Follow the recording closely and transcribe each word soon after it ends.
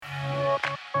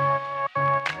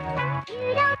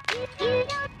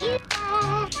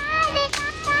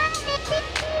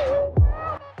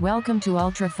Welcome to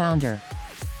Ultra Founder,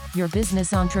 your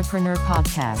business entrepreneur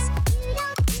podcast,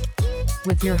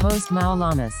 with your host Mao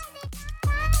Lamas.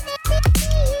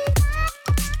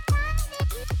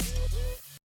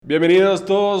 Bienvenidos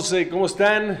todos, ¿cómo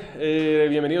están?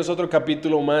 Bienvenidos a otro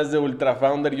capítulo más de Ultra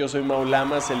Founder. Yo soy Mao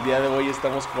Lamas. El día de hoy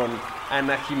estamos con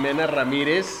Ana Jimena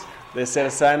Ramírez de Ser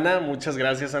Sana. Muchas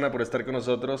gracias, Ana, por estar con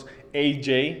nosotros.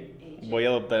 AJ. Voy a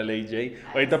adoptar el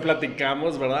AJ. Ahorita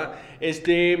platicamos, ¿verdad?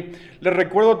 Les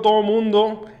recuerdo a todo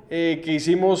mundo que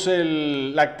hicimos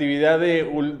la actividad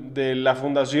de la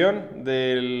fundación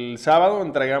del sábado.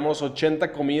 Entregamos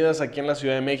 80 comidas aquí en la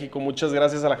Ciudad de México. Muchas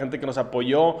gracias a la gente que nos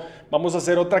apoyó. Vamos a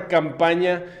hacer otra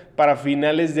campaña para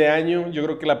finales de año. Yo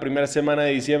creo que la primera semana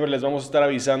de diciembre les vamos a estar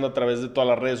avisando a través de todas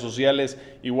las redes sociales.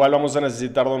 Igual vamos a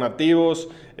necesitar donativos,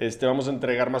 vamos a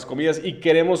entregar más comidas y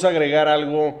queremos agregar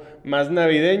algo más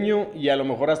navideño y a lo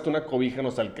mejor hasta una cobija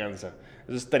nos alcanza.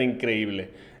 Eso estaría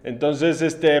increíble.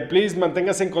 Entonces, please,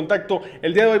 manténgase en contacto.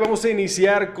 El día de hoy vamos a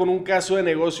iniciar con un caso de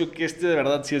negocio que de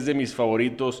verdad sí es de mis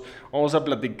favoritos. Vamos a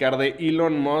platicar de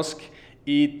Elon Musk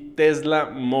y Tesla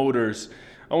Motors.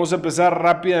 Vamos a empezar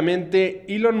rápidamente.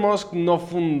 Elon Musk no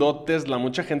fundó Tesla.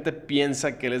 Mucha gente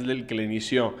piensa que él es el que le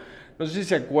inició. No sé si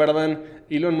se acuerdan,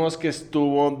 Elon Musk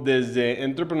estuvo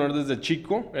entrepreneur desde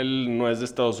chico. Él no es de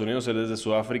Estados Unidos, él es de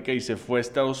Sudáfrica y se fue a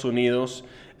Estados Unidos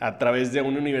a través de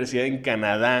una universidad en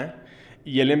Canadá.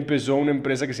 Y él empezó una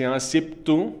empresa que se llama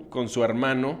Zip2 con su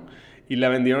hermano y la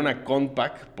vendieron a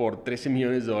Compaq por $13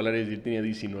 millones y él tenía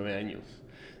 19 años.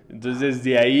 Entonces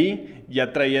desde ahí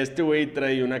ya traía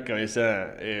trae una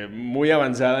cabeza muy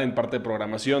avanzada en parte de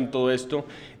programación, todo esto.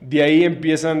 De ahí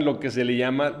empiezan lo que se le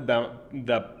llama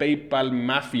the PayPal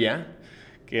Mafia,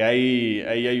 que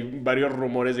hay varios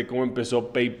rumores de cómo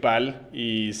empezó PayPal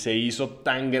y se hizo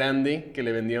tan grande que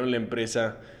le vendieron la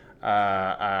empresa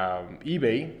a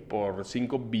eBay por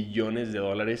 $5 billones.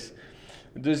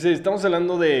 Entonces estamos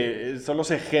hablando son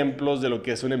los ejemplos de lo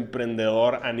que es un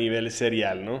emprendedor a nivel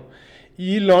serial, ¿no?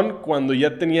 Y Elon, cuando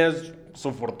ya tenía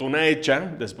su fortuna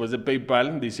hecha, después de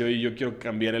PayPal, dice, oye, yo quiero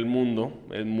cambiar el mundo,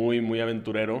 es muy, muy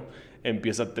aventurero,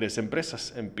 empieza 3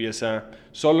 empresas. Empieza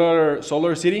Solar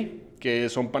City, que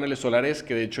son paneles solares,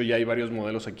 que de hecho ya hay varios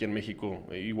modelos aquí en México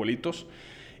igualitos.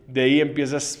 De ahí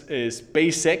empieza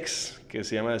SpaceX, que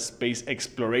se llama Space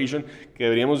Exploration, que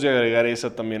deberíamos de agregar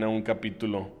esa también a un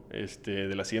capítulo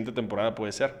de la siguiente temporada,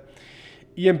 puede ser.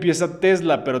 Y empieza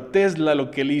Tesla, pero Tesla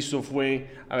lo que él hizo fue,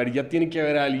 ya tiene que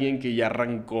haber alguien que ya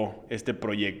arrancó este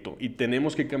proyecto y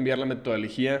tenemos que cambiar la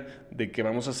metodología de que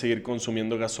vamos a seguir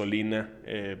consumiendo gasolina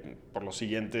por los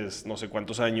siguientes no sé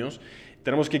cuántos años.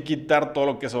 Tenemos que quitar todo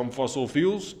lo que son fossil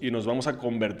fuels y nos vamos a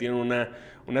convertir en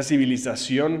una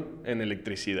civilización en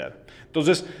electricidad.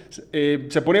 Entonces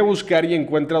se pone a buscar y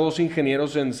encuentra 2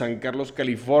 ingenieros en San Carlos,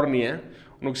 California,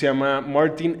 uno que se llama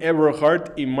Martin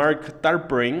Eberhard y Mark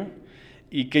Tarperin,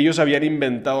 y que ellos habían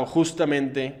inventado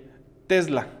justamente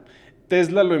Tesla.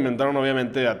 Tesla lo inventaron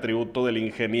obviamente a tributo del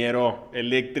ingeniero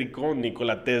eléctrico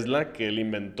Nikola Tesla, que él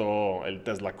inventó el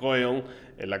Tesla Coil,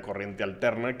 la corriente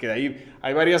alterna, que de ahí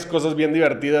hay varias cosas bien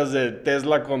divertidas de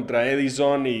Tesla contra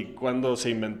Edison y cuando se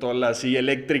inventó la silla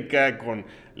eléctrica con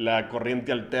la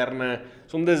corriente alterna.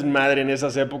 Es un desmadre en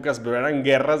esas épocas, pero eran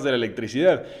guerras de la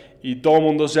electricidad. Y todo el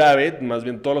mundo sabe, más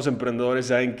bien todos los emprendedores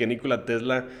saben que Nikola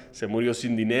Tesla se murió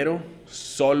sin dinero,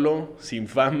 solo, sin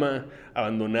fama,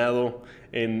 abandonado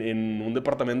en un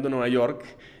departamento de Nueva York.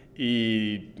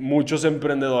 Y muchos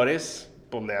emprendedores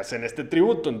pues le hacen este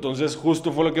tributo. Entonces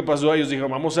justo fue lo que pasó. Ellos dijeron,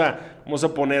 vamos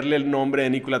a ponerle el nombre de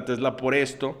Nikola Tesla por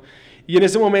esto. Y en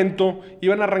ese momento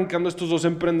iban arrancando estos 2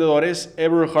 emprendedores,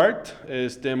 Eberhard,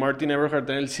 Martin Eberhard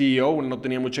era el CEO, no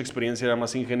tenía mucha experiencia, era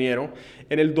más ingeniero.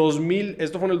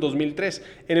 Esto fue en el 2003.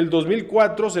 En el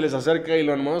 2004 se les acerca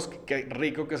Elon Musk, qué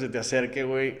rico que se te acerque,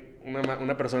 güey,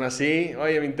 una persona así,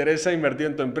 oye, me interesa invertir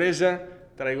en tu empresa,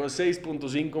 traigo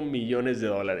 $6.5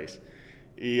 millones.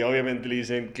 Y obviamente le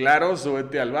dicen, claro,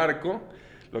 súbete al barco.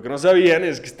 Lo que no sabían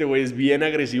es que este güey es bien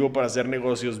agresivo para hacer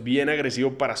negocios, bien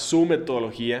agresivo para su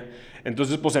metodología.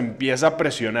 Entonces, pues empieza a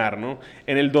presionar, ¿no?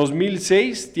 En el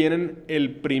 2006 tienen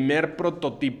el primer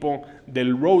prototipo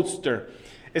del Roadster.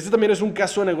 Este también es un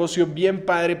caso de negocio bien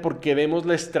padre porque vemos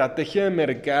la estrategia de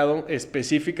mercado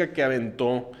específica que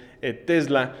aventó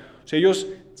Tesla. O sea, ellos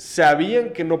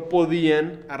sabían que no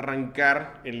podían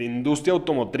arrancar en la industria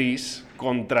automotriz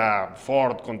contra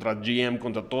Ford, contra GM,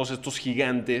 contra todos estos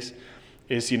gigantes,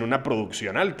 sin una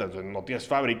producción alta. Entonces, no tienes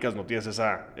fábricas, no tienes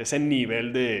ese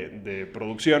nivel de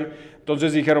producción.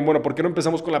 Entonces dijeron, bueno, ¿por qué no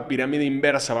empezamos con la pirámide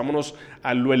inversa? Vámonos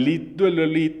a lo elite de lo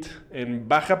elite, en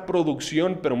baja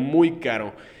producción, pero muy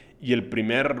caro. Y el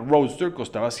primer Roadster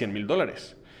costaba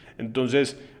 $100,000.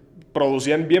 Entonces,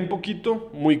 producían bien poquito,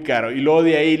 muy caro. Y luego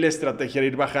de ahí la estrategia era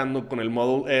ir bajando con el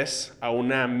Model S a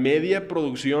una media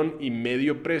producción y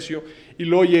medio precio. Y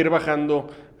luego ya ir bajando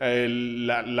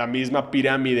la misma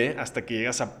pirámide hasta que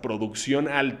llegas a producción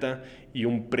alta y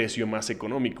un precio más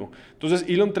económico. Entonces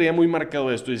Elon traía muy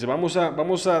marcado esto. Dice, vamos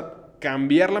a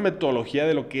cambiar la metodología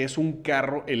de lo que es un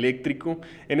carro eléctrico.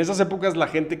 En esas épocas la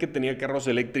gente que tenía carros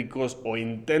eléctricos o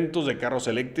intentos de carros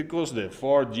eléctricos de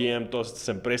Ford, GM, todas estas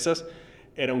empresas,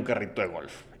 era un carrito de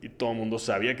golf. Y todo el mundo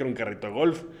sabía que era un carrito de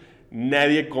golf.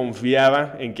 Nadie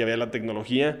confiaba en que había la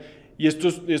tecnología. Y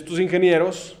estos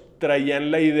ingenieros traían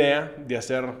la idea de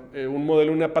hacer un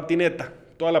modelo, una patineta.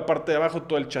 Toda la parte de abajo,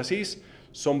 todo el chasis,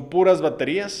 son puras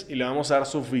baterías y le vamos a dar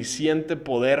suficiente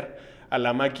poder a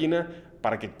la máquina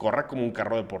para que corra como un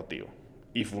carro deportivo.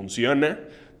 Y funciona.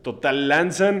 Total,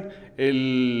 lanzan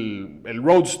el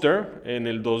Roadster en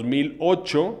el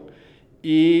 2008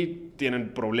 y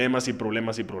tienen problemas y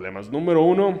problemas y problemas. Número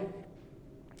uno,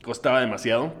 costaba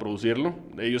demasiado producirlo.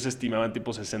 Ellos estimaban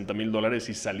tipo $60,000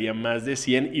 y salía más de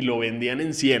 100 y lo vendían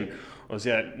en 100. O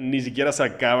sea, ni siquiera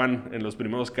sacaban en los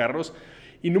primeros carros.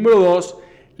 Y número dos,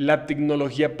 la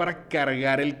tecnología para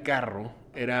cargar el carro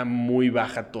era muy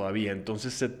baja todavía,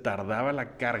 entonces se tardaba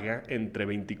la carga entre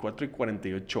 24 y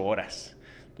 48 horas.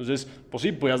 Entonces, pues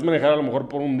sí, podías manejar a lo mejor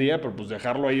por un día, pero pues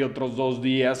dejarlo ahí otros 2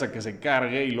 días a que se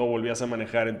cargue y luego volvías a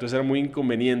manejar. Entonces era muy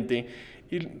inconveniente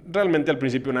y realmente al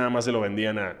principio nada más se lo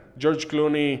vendían a George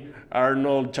Clooney,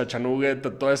 Arnold, Schwarzenegger,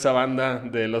 toda esa banda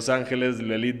de Los Ángeles,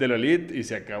 la elite y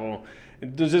se acabó.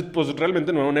 Entonces, pues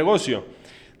realmente no era un negocio.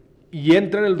 Y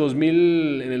entra en el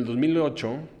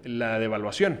 2008 la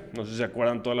devaluación. No sé si se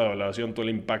acuerdan toda la devaluación, todo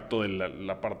el impacto de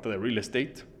la parte de real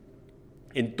estate.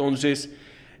 Entonces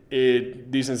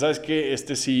dicen, ¿sabes qué?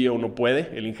 Este CEO no puede,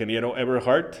 el ingeniero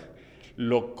Everhart.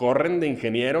 Lo corren de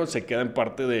ingeniero, se queda en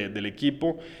parte del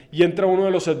equipo y entra uno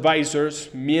de los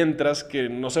advisors mientras que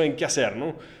no saben qué hacer,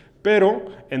 ¿no? Pero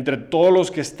entre todos los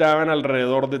que estaban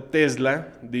alrededor de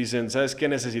Tesla, dicen, ¿sabes qué?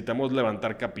 Necesitamos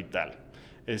levantar capital.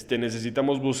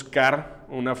 Necesitamos buscar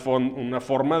una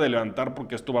forma de levantar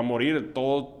porque esto va a morir,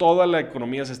 toda la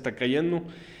economía se está cayendo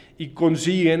y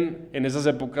consiguen en esas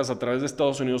épocas a través de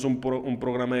Estados Unidos un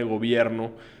programa de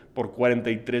gobierno por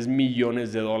 $43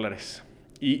 millones.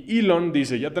 Y Elon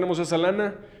dice, ya tenemos esa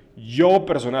lana, yo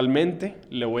personalmente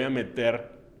le voy a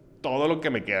meter todo lo que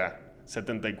me queda,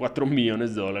 $74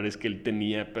 millones que él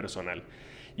tenía personal.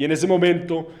 Y en ese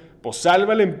momento, pues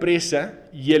salva la empresa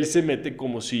y él se mete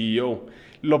como CEO.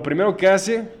 Lo primero que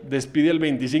hace, despide el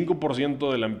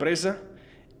 25% de la empresa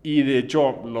y de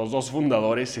hecho los dos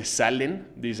fundadores se salen,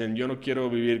 dicen yo no quiero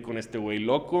vivir con este güey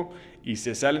loco y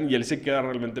se salen y él se queda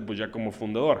realmente pues ya como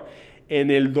fundador. En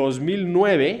el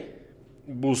 2009,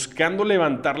 buscando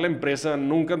levantar la empresa,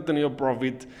 nunca han tenido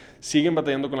profit, siguen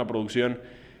batallando con la producción,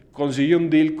 consiguió un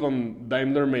deal con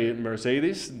Daimler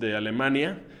Mercedes de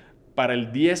Alemania para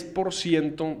el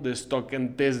 10% de stock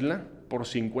en Tesla por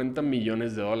 $50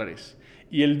 millones.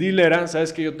 Y el deal era,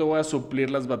 ¿sabes qué? Yo te voy a suplir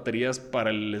las baterías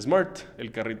para el Smart,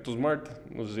 el carrito Smart,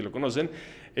 no sé si lo conocen.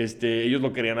 Ellos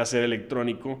lo querían hacer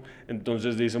electrónico,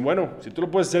 entonces dicen, bueno, si tú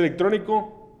lo puedes hacer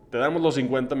electrónico, te damos los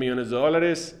 $50 millones,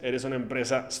 eres una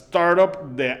empresa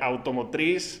startup de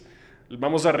automotriz,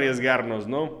 vamos a arriesgarnos,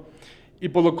 ¿no? Y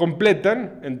pues lo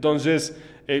completan, entonces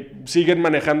siguen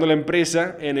manejando la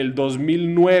empresa. En el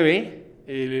 2009,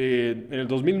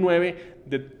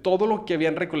 de todo lo que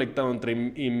habían recolectado entre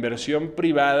inversión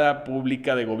privada,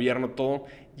 pública, de gobierno, todo,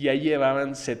 ya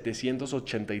llevaban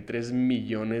 $783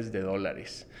 millones.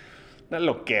 Una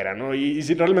loquera, ¿no? Y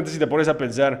si realmente si te pones a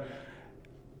pensar,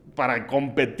 para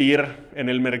competir en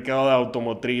el mercado de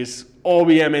automotriz,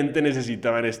 obviamente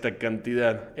necesitaban esta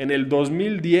cantidad. En el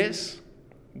 2010,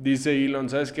 dice Elon,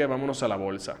 ¿sabes qué? Vámonos a la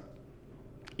bolsa.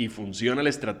 Y funciona la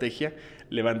estrategia,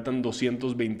 levantan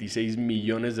 $226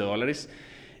 millones.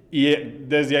 Y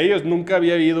desde ahí nunca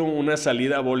había habido una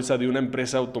salida a bolsa de una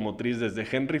empresa automotriz desde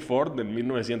Henry Ford en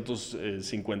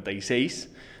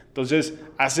 1956. Entonces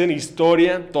hacen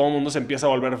historia, todo el mundo se empieza a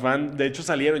volver fan. De hecho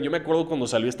yo me acuerdo cuando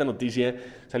salió esta noticia,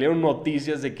 salieron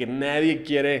noticias de que nadie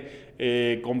quiere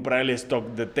comprar el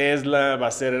stock de Tesla, va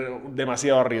a ser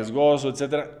demasiado riesgoso,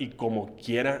 etc. Y como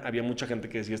quiera, había mucha gente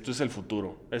que decía, esto es el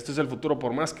futuro,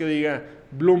 por más que diga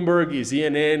Bloomberg y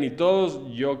CNN y todos,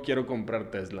 yo quiero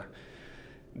comprar Tesla.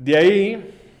 De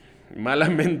ahí,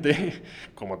 malamente,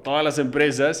 como todas las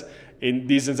empresas,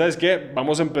 dicen, ¿sabes qué?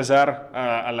 Vamos a empezar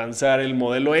a lanzar el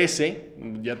modelo S.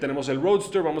 Ya tenemos el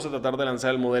Roadster, vamos a tratar de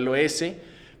lanzar el modelo S,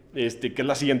 que es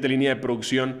la siguiente línea de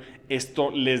producción.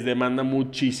 Esto les demanda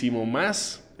muchísimo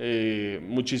más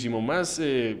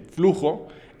flujo.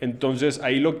 Entonces,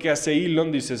 ahí lo que hace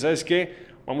Elon, dice, ¿sabes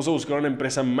qué? vamos a buscar una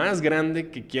empresa más grande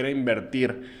que quiera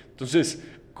invertir. Entonces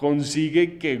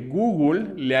consigue que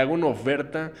Google le haga una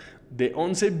oferta de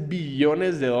 11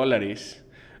 billones de dólares.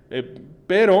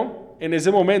 Pero en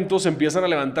ese momento se empiezan a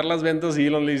levantar las ventas y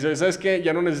Elon le dice, ¿sabes qué?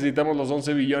 Ya no necesitamos los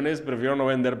 11 billones, prefiero no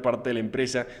vender parte de la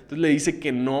empresa. Entonces le dice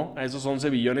que no a esos 11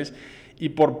 billones y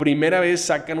por primera vez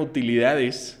sacan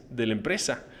utilidades de la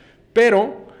empresa.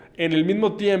 Pero en el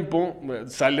mismo tiempo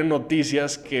salen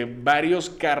noticias que varios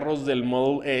carros del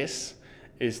Model S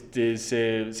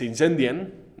se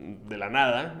incendian de la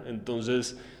nada.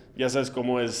 Entonces ya sabes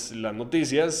cómo es las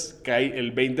noticias, cae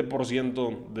el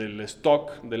 20% del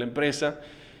stock de la empresa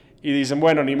y dicen,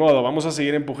 bueno, ni modo, vamos a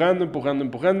seguir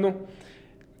empujando.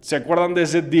 ¿Se acuerdan de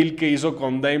ese deal que hizo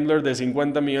con Daimler de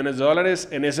 50 millones de dólares?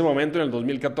 En ese momento, en el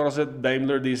 2014,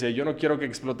 Daimler dice, yo no quiero que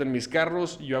exploten mis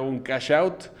carros, yo hago un cash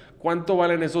out. ¿Cuánto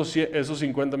valen esos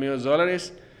 50 millones de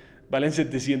dólares? Valen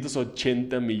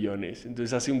 780 millones.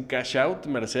 Entonces hace un cash out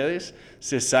Mercedes,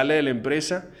 se sale de la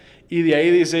empresa y de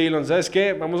ahí dice Elon, ¿sabes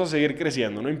qué? Vamos a seguir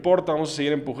creciendo, no importa, vamos a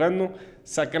seguir empujando.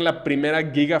 Sacan la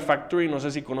primera Gigafactory, no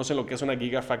sé si conocen lo que es una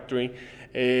Gigafactory.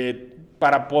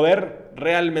 Para poder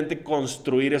realmente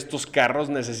construir estos carros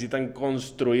necesitan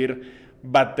construir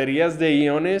baterías de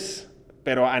iones,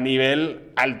 pero a nivel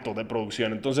alto de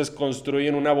producción. Entonces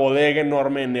construyen una bodega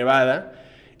enorme en Nevada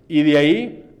y de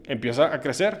ahí empieza a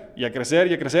crecer y a crecer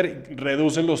y a crecer.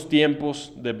 Reducen los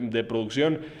tiempos de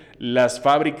producción. Las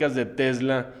fábricas de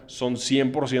Tesla son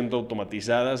 100%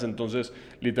 automatizadas, entonces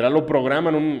literal lo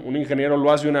programan, un ingeniero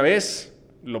lo hace una vez,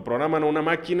 lo programan a una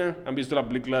máquina. ¿Han visto la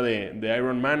película de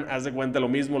Iron Man? Haz de cuenta lo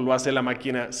mismo, lo hace la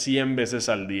máquina 100 veces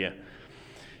al día.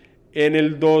 En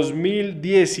el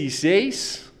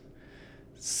 2016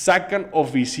 sacan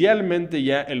oficialmente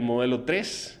ya el modelo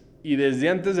 3 y desde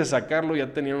antes de sacarlo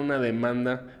ya tenían una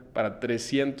demanda para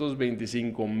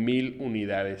 325,000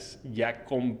 unidades ya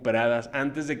compradas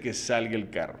antes de que salga el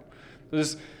carro.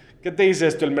 Entonces, ¿qué te dice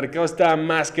esto? El mercado estaba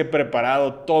más que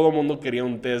preparado, todo el mundo quería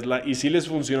un Tesla y sí les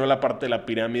funcionó la parte de la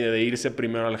pirámide de irse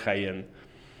primero al high-end.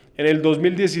 En el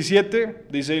 2017,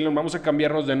 dice Elon, vamos a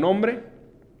cambiarnos de nombre,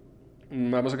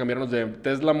 vamos a cambiarnos de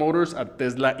Tesla Motors a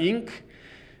Tesla Inc.,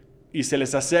 y se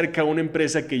les acerca una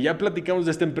empresa que ya platicamos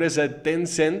de esta empresa de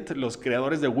Tencent, los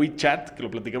creadores de WeChat, que lo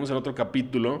platicamos en otro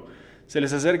capítulo. Se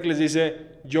les acerca y les dice,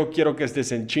 yo quiero que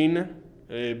estés en China,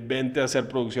 vente a hacer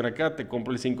producción acá, te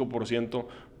compro el 5%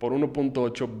 por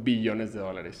 1.8 billones de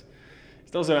dólares.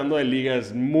 Estamos hablando de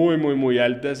ligas muy, muy, muy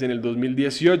altas. En el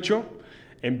 2018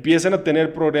 empiezan a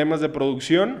tener problemas de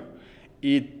producción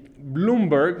y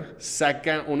Bloomberg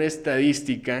saca una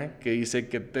estadística que dice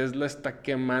que Tesla está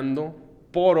quemando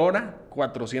por hora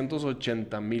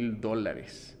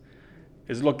 $480,000.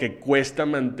 Es lo que cuesta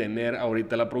mantener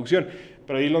ahorita la producción.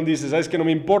 Pero Elon dice, ¿sabes qué? No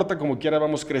me importa, como quiera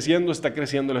vamos creciendo, está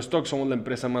creciendo el stock, somos la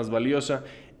empresa más valiosa.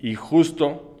 Y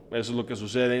justo eso es lo que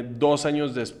sucede. 2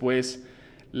 años después,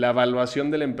 la evaluación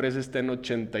de la empresa está en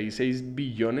 86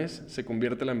 billones. Se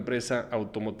convierte en la empresa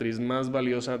automotriz más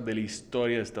valiosa de la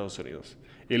historia de Estados Unidos.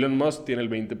 Elon Musk tiene el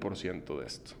 20% de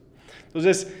esto.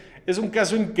 Entonces, es un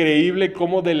caso increíble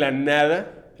como de la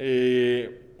nada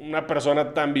una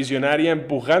persona tan visionaria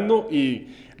empujando y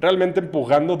realmente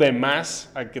empujando de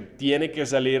más a que tiene que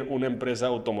salir una empresa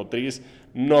automotriz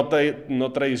no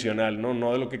tradicional,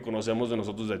 no de lo que conocemos de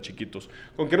nosotros de chiquitos.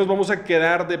 ¿Con qué nos vamos a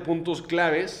quedar de puntos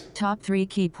claves? Top 3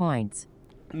 key points.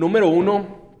 Número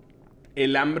 1,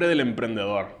 el hambre del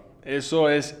emprendedor. Eso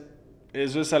es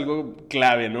algo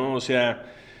clave, ¿no? O sea,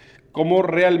 ¿cómo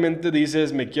realmente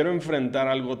dices, me quiero enfrentar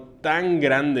a algo tan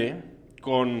grande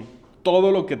con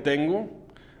todo lo que tengo?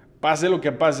 Pase lo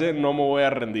que pase, no me voy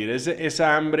a rendir.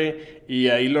 Esa hambre, y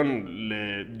a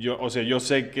Elon, yo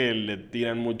sé que le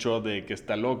tiran mucho de que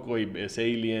está loco y es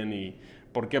alien. Y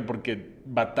 ¿por qué? Porque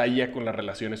batalla con las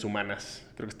relaciones humanas.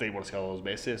 Creo que está divorciado 2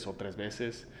 veces o 3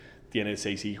 veces. Tiene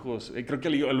 6 hijos. Creo que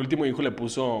al último hijo le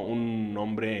puso un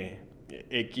nombre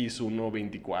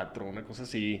X124, una cosa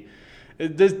así.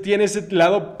 Entonces, tiene ese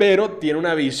lado, pero tiene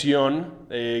una visión,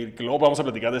 que luego vamos a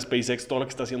platicar de SpaceX, todo lo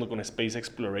que está haciendo con Space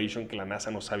Exploration, que la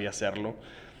NASA no sabía hacerlo.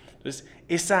 Entonces,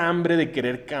 esa hambre de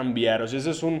querer cambiar, o sea,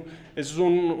 eso es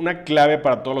una clave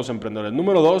para todos los emprendedores.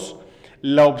 Número 2,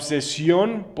 la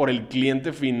obsesión por el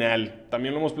cliente final.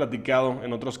 También lo hemos platicado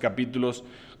en otros capítulos,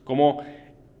 como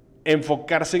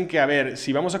enfocarse en que, a ver,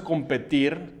 si vamos a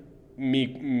competir,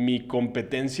 mi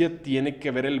competencia tiene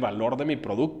que ver el valor de mi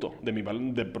producto,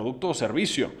 de producto o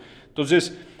servicio.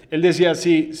 Entonces, Él decía,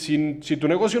 si tu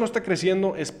negocio no está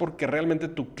creciendo es porque realmente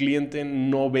tu cliente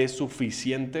no ve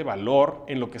suficiente valor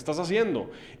en lo que estás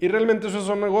haciendo. Y realmente esos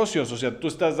son negocios, o sea, tú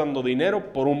estás dando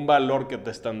dinero por un valor que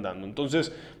te están dando.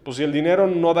 Entonces, pues si el dinero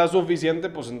no da suficiente,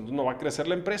 pues no va a crecer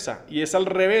la empresa. Y es al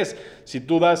revés, si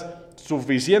tú das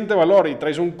suficiente valor y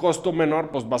traes un costo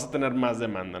menor, pues vas a tener más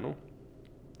demanda, ¿no?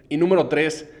 Y número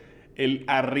 3, el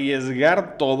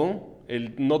arriesgar todo,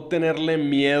 el no tenerle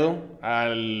miedo a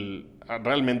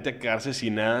realmente quedarse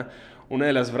sin nada. Una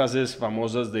de las frases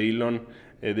famosas de Elon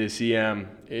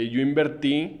decía, yo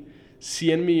invertí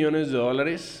 $100 millones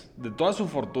de toda su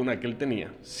fortuna que él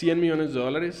tenía, $100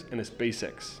 millones en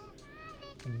SpaceX,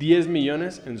 10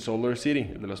 millones en Solar City,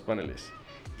 de los paneles,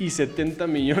 y 70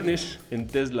 millones en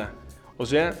Tesla. O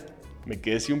sea, me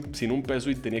quedé sin un peso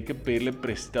y tenía que pedirle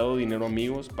prestado dinero a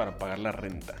amigos para pagar la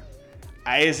renta.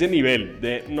 A ese nivel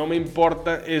de no me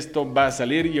importa, esto va a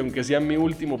salir y aunque sea mi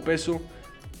último peso,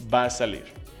 va a salir.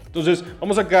 Entonces,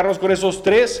 vamos a quedarnos con esos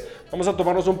 3. Vamos a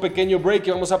tomarnos un pequeño break y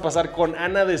vamos a pasar con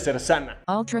Ana de Cersana.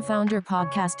 Ultra Founder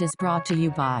Podcast is brought to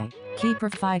you by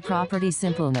Keeperfi Property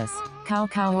Simpleness,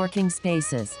 Cow Working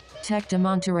Spaces, Tech de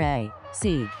Monterrey,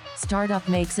 Seed, Startup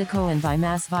Mexico, and by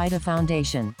Mass Vida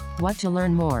Foundation. What to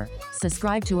learn more?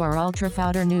 Subscribe to our Ultra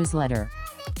Founder newsletter.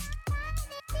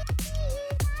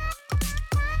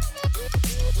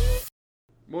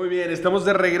 Muy bien, estamos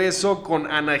de regreso con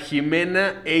Ana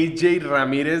Jimena AJ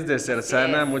Ramírez de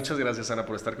Cersana. Muchas gracias, Ana,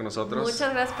 por estar con nosotros.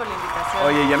 Muchas gracias por la invitación.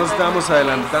 Oye, ya nos estábamos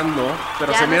adelantando,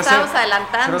 pero se me hace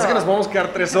que nos podemos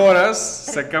quedar 3 horas,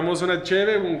 sacamos una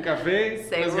cheve, un café,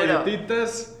 unas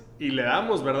galletitas y le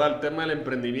damos, ¿verdad?, al tema del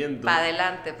emprendimiento. Para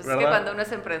adelante, pues ¿verdad? Es que cuando uno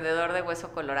es emprendedor de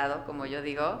hueso colorado, como yo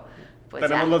digo, pues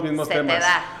tenemos los mismos temas. Te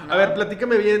da, ¿no? A ver,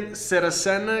 platícame bien,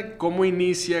 Cersana, ¿cómo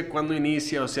inicia? ¿Cuándo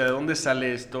inicia? O sea, ¿de dónde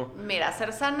sale esto? Mira,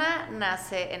 Cersana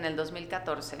nace en el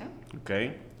 2014. Ok.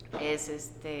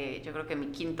 Es yo creo que mi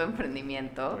 5º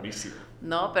emprendimiento. Buenísimo.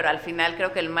 No, pero al final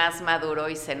creo que el más maduro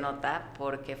y se nota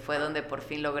porque fue donde por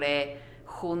fin logré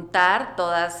juntar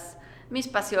todas mis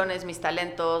pasiones, mis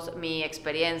talentos, mi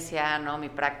experiencia, ¿no? Mi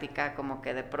práctica, como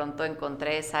que de pronto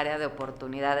encontré esa área de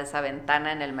oportunidad, esa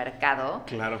ventana en el mercado.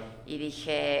 Claro. Y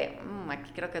dije,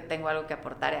 aquí creo que tengo algo que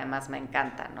aportar y además me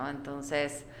encanta, ¿no?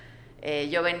 Entonces,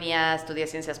 yo estudié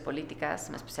ciencias políticas,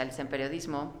 me especialicé en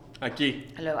periodismo. Aquí.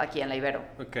 Luego aquí en la Ibero.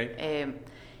 Ok.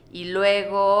 Y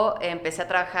luego empecé a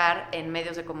trabajar en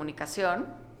medios de comunicación.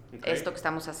 Okay. Esto que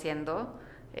estamos haciendo.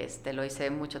 Lo hice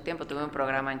mucho tiempo, tuve un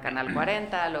programa en Canal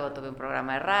 40, luego tuve un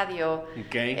programa de radio.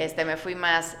 Okay. Me fui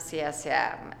más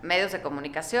hacia medios de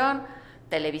comunicación,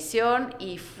 televisión,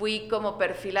 y fui como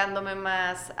perfilándome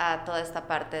más a toda esta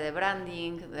parte de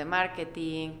branding, de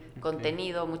marketing,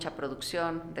 contenido, mucha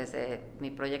producción. Desde mi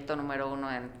proyecto número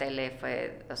 1 en tele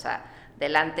fue, o sea,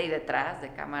 delante y detrás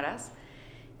de cámaras.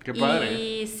 Qué padre.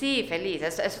 Y sí, feliz,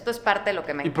 esto es parte de lo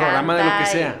que me encanta. Y programa de lo que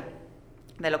sea.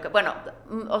 De lo que, bueno,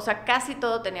 o sea, casi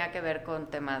todo tenía que ver con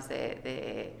temas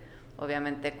de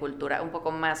obviamente, un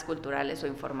poco más culturales o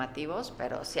informativos,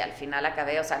 pero sí, al final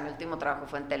acabé, o sea, mi último trabajo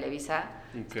fue en Televisa,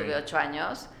 estuve 8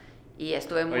 años, y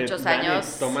estuve muchos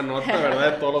años... Toma nota,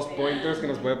 ¿verdad?, de todos los pointers que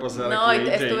nos puede pasar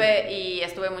aquí.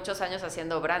 Estuve muchos años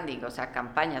haciendo branding, o sea,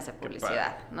 campañas de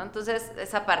publicidad, ¿no? Entonces,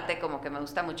 esa parte como que me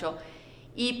gusta mucho.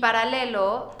 Y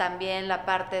paralelo, también la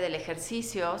parte del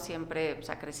ejercicio, siempre, o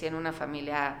sea, crecí en una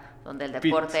familia donde el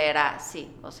deporte era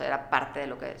parte de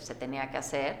lo que se tenía que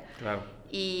hacer. Claro.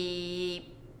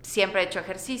 Y siempre he hecho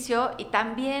ejercicio y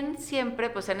también siempre,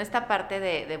 pues en esta parte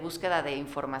de búsqueda de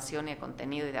información y de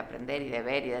contenido y de aprender y de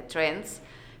ver y de trends,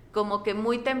 como que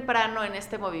muy temprano en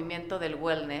este movimiento del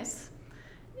wellness,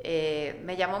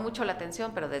 me llamó mucho la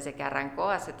atención, pero desde que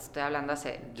arrancó, te estoy hablando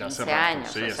hace 15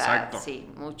 años, sí, o sea, exacto. Sí,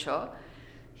 mucho.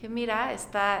 Dije, mira,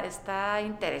 está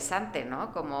interesante,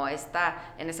 ¿no? Como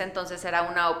en ese entonces era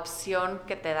una opción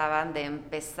que te daban de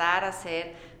empezar a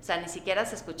hacer, o sea, ni siquiera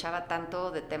se escuchaba tanto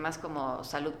de temas como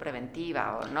salud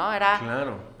preventiva, ¿no?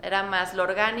 Era más lo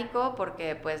orgánico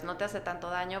porque pues no te hace tanto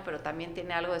daño, pero también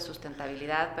tiene algo de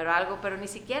sustentabilidad, pero ni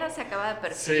siquiera se acaba de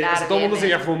perfilar. Sí, todo el mundo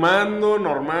seguía fumando,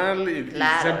 normal, y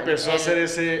se empezó a hacer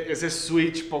ese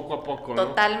switch poco a poco, ¿no?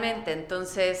 Totalmente,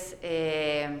 entonces...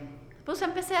 pues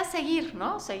empecé a seguir,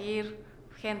 ¿no? Seguir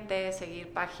gente,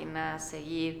 seguir páginas,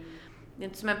 y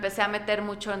entonces me empecé a meter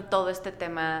mucho en todo este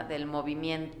tema del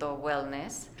movimiento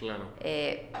wellness. Claro.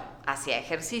 Hacía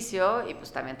ejercicio y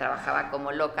pues también trabajaba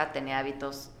como loca, tenía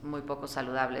hábitos muy poco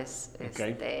saludables.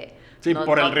 Okay. Sí,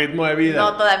 por el ritmo de vida.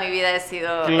 No toda mi vida he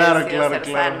sido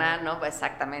Cersana, ¿no? Pues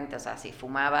exactamente, o sea, sí,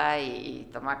 fumaba y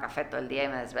tomaba café todo el día y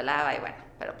me desvelaba y bueno,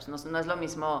 pero pues no es lo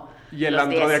mismo y el los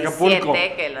antro de 17 Acapulco,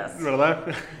 que ¿verdad?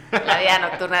 la vida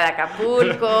nocturna de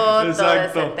Acapulco, todo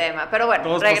ese tema. Pero bueno,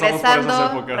 todos pasamos por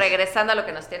esas épocas. regresando a lo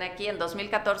que nos tiene aquí, en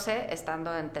 2014,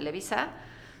 estando en Televisa,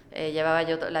 llevaba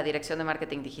yo la dirección de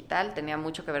marketing digital, tenía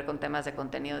mucho que ver con temas de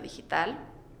contenido digital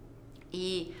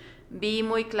y vi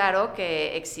muy claro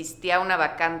que existía una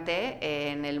vacante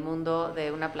en el mundo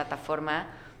de una plataforma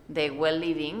de well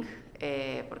living,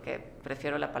 porque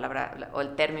prefiero la palabra o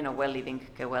el término well living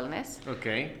que wellness.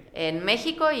 Okay. En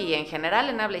México y en general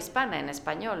en habla hispana, en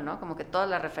español, ¿no? Como que todas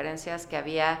las referencias que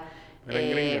había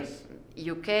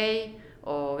UK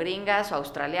o gringas o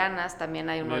australianas, también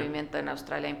hay un movimiento en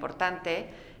Australia importante,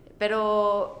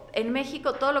 pero en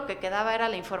México todo lo que quedaba era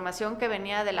la información que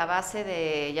venía de la base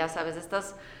de, ya sabes, de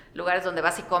estos lugares donde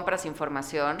vas y compras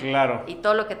información. Claro. Y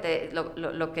todo lo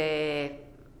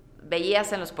que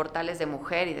veías en los portales de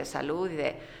mujer y de salud y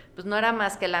pues no era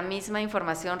más que la misma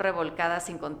información revolcada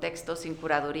sin contexto, sin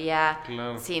curaduría,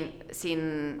 claro.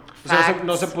 sin o sea,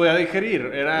 no se podía digerir,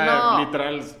 era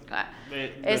literal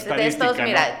de estos, ¿no?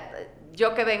 Mira,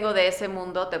 yo que vengo de ese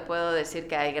mundo te puedo decir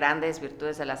que hay grandes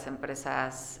virtudes de las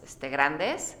empresas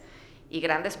grandes y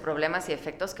grandes problemas y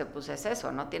efectos que pues es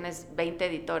eso, ¿no? Tienes 20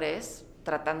 editores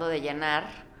tratando de llenar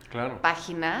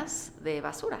páginas de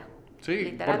basura.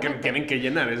 Sí, porque tienen que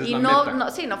llenar, esa es la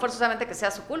meta. No forzosamente que sea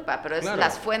su culpa, pero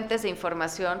las fuentes de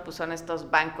información, pues son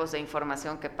estos bancos de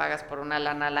información que pagas por una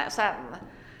lana, o sea,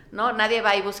 no, nadie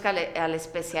va y busca al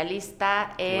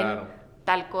especialista en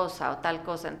tal cosa o tal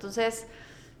cosa. Entonces,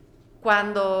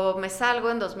 cuando me salgo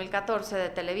en 2014 de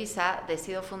Televisa,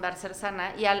 decido fundar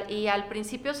Cersana y al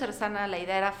principio Cersana la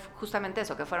idea era justamente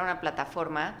eso, que fuera una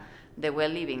plataforma de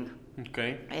well living,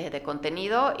 de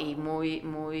contenido y muy,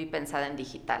 muy pensada en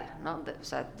digital, ¿no? O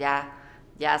sea,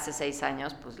 ya hace 6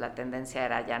 años, pues la tendencia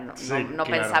era ya no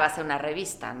pensaba hacer una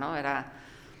revista, ¿no? Era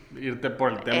irte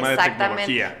por el tema de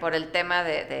tecnología. Por el tema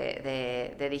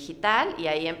de digital y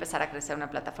ahí empezar a crecer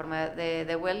una plataforma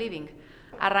de well living.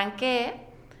 Arranqué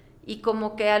y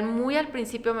como que muy al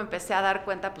principio me empecé a dar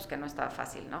cuenta pues que no estaba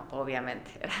fácil, ¿no? Obviamente.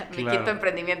 Era mi quinto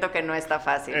emprendimiento que no está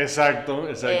fácil. Exacto.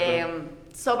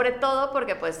 Sobre todo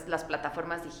porque pues las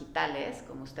plataformas digitales,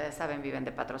 como ustedes saben, viven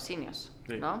de patrocinios,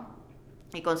 ¿no?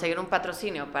 Y conseguir un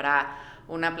patrocinio para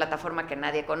una plataforma que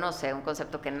nadie conoce, un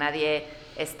concepto que nadie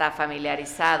está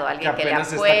familiarizado, alguien que le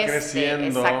apueste,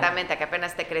 exactamente, que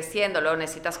apenas esté creciendo, luego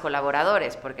necesitas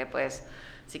colaboradores, porque pues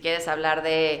si quieres hablar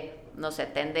de, no sé,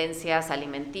 tendencias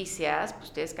alimenticias,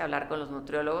 pues tienes que hablar con los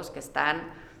nutriólogos que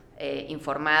están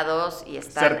informados y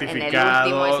están en el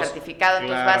último y certificado,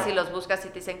 entonces vas y los buscas y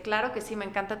te dicen, claro que sí, me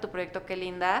encanta tu proyecto, qué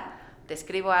linda, te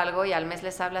escribo algo y al mes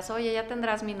les hablas, oye, ¿ya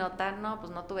tendrás mi nota? No,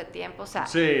 pues no tuve tiempo, o sea...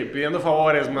 Sí, pidiendo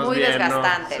favores más muy bien,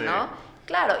 desgastante, ¿no? Sí.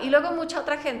 Claro, y luego mucha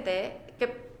otra gente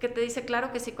que te dice,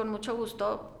 claro que sí, con mucho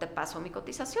gusto, te paso mi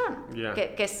cotización,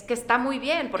 que está muy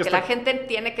bien, porque la gente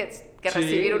tiene que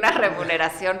recibir una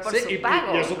remuneración por su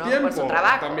pago, y su ¿no? tiempo, por su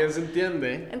trabajo. También se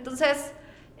entiende. Entonces,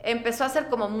 empezó a ser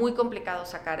como muy complicado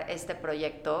sacar este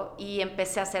proyecto y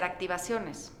empecé a hacer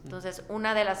activaciones. Entonces,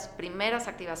 una de las primeras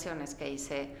activaciones que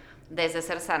hice desde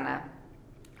Cersana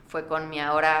fue con mi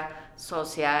ahora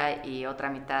socia y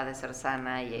otra mitad de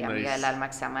Cersana y amiga del alma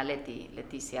que se llama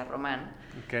Leticia Román.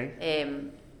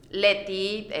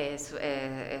 Leti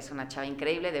es una chava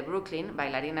increíble de Brooklyn,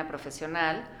 bailarina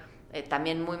profesional,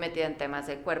 también muy metida en temas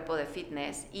de cuerpo, de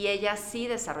fitness, y ella sí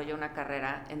desarrolló una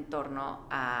carrera en torno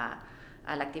a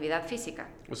la actividad física.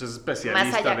 O sea, es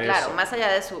especialista de eso. Más allá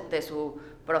de su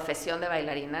profesión de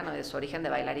bailarina, ¿no? De su origen de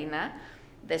bailarina,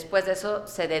 después de eso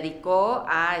se dedicó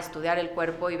a estudiar el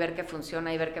cuerpo y ver qué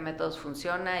funciona y ver qué métodos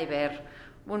funciona y ver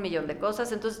 1,000,000 de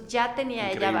cosas. Entonces ya tenía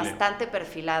ella bastante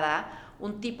perfilada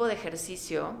un tipo de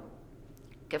ejercicio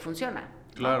que funciona.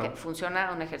 Claro. ¿No? Que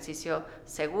funciona, un ejercicio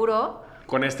seguro.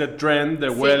 Con este trend de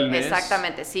wellness.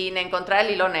 Exactamente, sin encontrar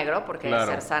el hilo negro, porque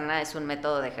Cersana es un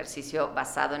método de ejercicio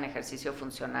basado en ejercicio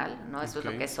funcional, ¿no? Eso es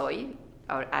lo que soy,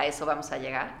 a eso vamos a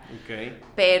llegar.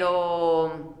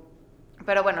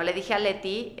 Pero bueno, le dije a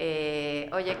Leti,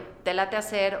 oye, ¿te late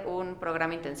hacer un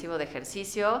programa intensivo de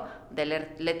ejercicio de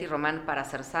Leti Román para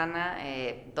Cersana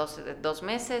 2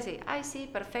 meses? Y, ay, sí,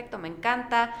 perfecto, me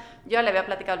encanta. Yo le había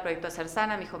platicado el proyecto de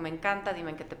Cersana, me dijo, me encanta, dime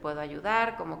en qué te puedo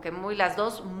ayudar. Como que las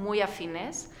dos muy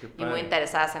afines y muy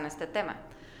interesadas en este tema.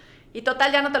 Y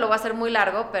total, ya no te lo voy a hacer muy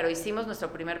largo, pero hicimos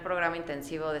nuestro primer programa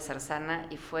intensivo de Cersana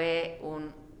y fue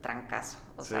un trancazo.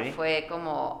 O sea, fue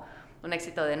como un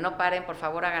éxito de no paren, por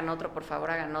favor hagan otro,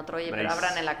 oye, pero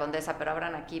abran en la Condesa, pero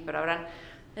abran aquí, pero abran.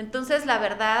 Entonces, la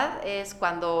verdad es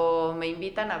cuando me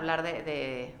invitan a hablar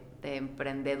de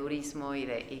emprendedurismo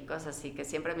y cosas así, que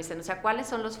siempre me dicen, o sea, ¿cuáles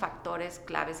son los factores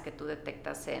claves que tú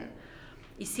detectas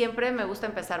Y siempre me gusta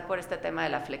empezar por este tema de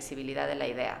la flexibilidad de la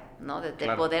idea, ¿no? De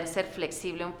poder ser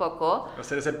flexible un poco.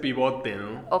 Hacer ese pivote,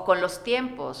 ¿no? O con los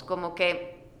tiempos, como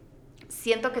que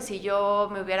siento que si yo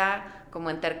me hubiera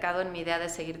como entercado en mi idea de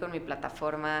seguir con mi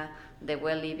plataforma de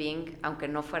Well Living, aunque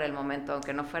no fuera el momento,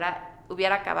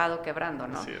 hubiera acabado quebrando,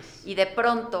 ¿no? Así es. Y de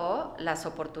pronto las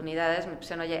oportunidades me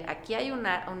pusieron, oye, aquí hay un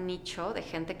nicho de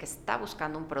gente que está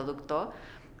buscando un producto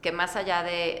que más allá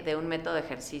de un método de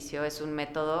ejercicio, es un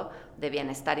método de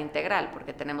bienestar integral,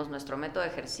 porque tenemos nuestro método de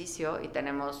ejercicio y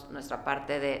tenemos nuestra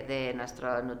parte de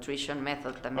nuestro nutrition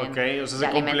method también, o sea, de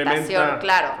alimentación,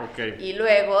 claro. Okay. Y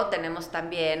luego tenemos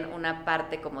también una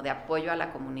parte como de apoyo a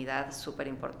la comunidad súper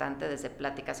importante, desde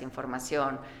pláticas,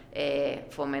 información,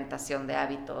 fomentación de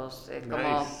hábitos,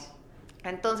 Nice.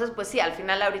 Entonces, pues sí, al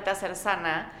final ahorita Ser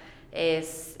Sana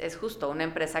es justo una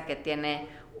empresa que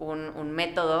tiene un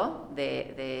método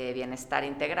de bienestar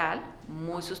integral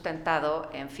muy sustentado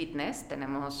en fitness.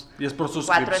 Tenemos ¿Y es por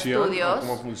suscripción 4 estudios.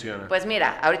 ¿Cómo funciona? Pues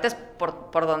mira, ahorita es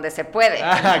por donde se puede.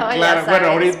 Claro, sabes, bueno,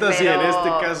 ahorita sí, pero en este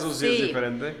caso sí es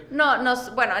diferente. No,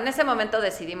 bueno, en ese momento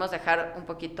decidimos dejar un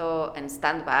poquito en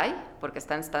stand-by, porque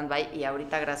está en stand-by y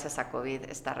ahorita gracias a COVID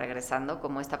está regresando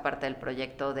como esta parte del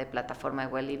proyecto de plataforma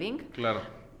de Well Living. Claro.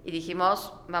 Y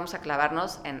dijimos, vamos a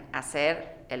clavarnos en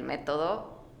hacer el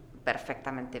método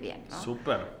perfectamente bien, ¿no?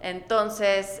 Súper.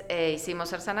 Entonces hicimos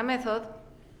Ser Sana Method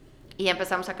y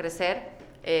empezamos a crecer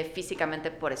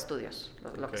físicamente por estudios,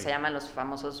 lo que se llaman los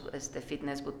famosos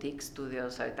fitness boutique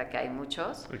studios, ahorita que hay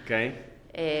muchos. Okay.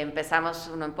 Empezamos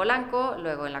uno en Polanco,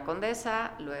 luego en La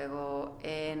Condesa, luego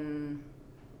en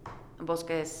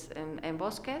Bosques, en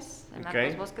Bosques, en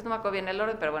Arcos Bosques, no me acuerdo bien el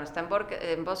orden, pero bueno, está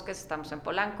en Bosques, estamos en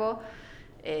Polanco,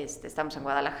 estamos en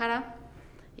Guadalajara.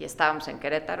 Y estábamos en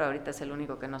Querétaro, ahorita es el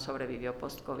único que no sobrevivió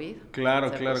post-COVID.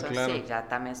 Claro. Sí, ya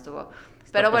también estuvo.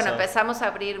 Pero bueno, empezamos a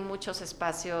abrir muchos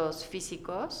espacios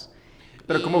físicos.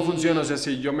 ¿Pero cómo funciona? O sea,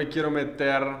 si yo me quiero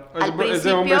meter... ¿Es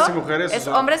de hombres y mujeres? Es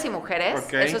hombres y mujeres,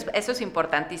 Okay. eso es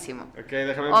importantísimo. Ok,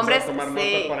 déjame empezar a tomar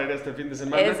nota para ir este fin de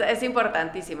semana. Es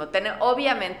importantísimo.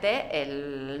 Obviamente,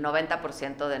 el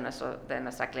 90% de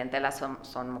nuestra clientela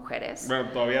son mujeres. Bueno,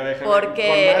 todavía déjame,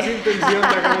 porque... con más intención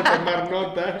déjame tomar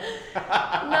nota.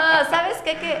 No, ¿sabes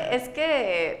qué? Es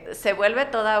que se vuelve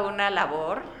toda una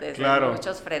labor desde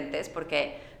muchos frentes,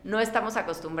 porque no estamos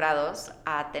acostumbrados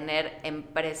a tener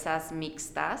empresas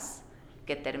mixtas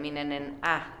que terminen en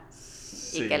A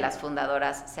y que las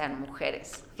fundadoras sean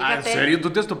mujeres. Fíjate, ¿en serio? ¿Tú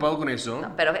te has topado con eso?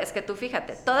 No, pero es que tú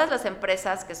fíjate, todas las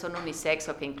empresas que son unisex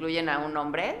o que incluyen a un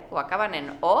hombre o acaban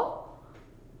en O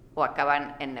o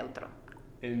acaban en neutro.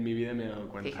 En mi vida me he dado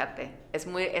cuenta. Fíjate, es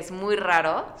muy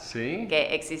raro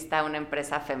que exista una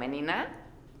empresa femenina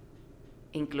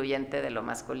incluyente de lo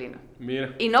masculino.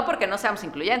 Mira. Y no porque no seamos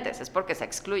incluyentes, es porque se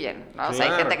excluyen, ¿no? O sea,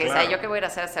 hay gente que dice, yo que voy a ir a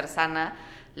hacer Ser Sana,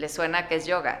 les suena que es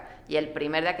yoga. Y el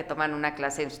primer día que toman una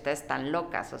clase, ustedes están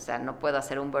locas, o sea, no puedo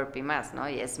hacer un burpee más, ¿no?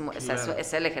 Y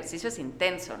el ejercicio es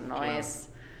intenso, no es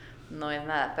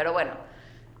nada. Pero bueno,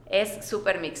 es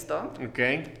súper mixto.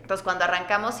 Entonces, cuando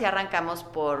arrancamos, sí arrancamos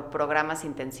por programas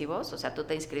intensivos, o sea, tú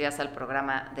te inscribías al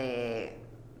programa de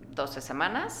 12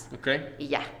 semanas y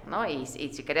ya, ¿no? Y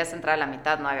si querías entrar a la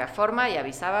mitad no había forma y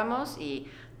avisábamos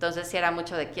y entonces sí era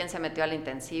mucho de quién se metió al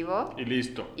intensivo. Y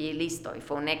listo, y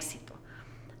fue un éxito.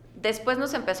 Después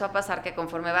nos empezó a pasar que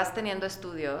conforme vas teniendo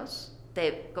estudios,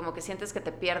 como que sientes que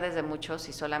te pierdes de mucho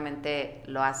si solamente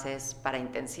lo haces para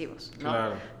intensivos, ¿no?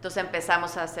 Claro. Entonces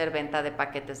empezamos a hacer venta de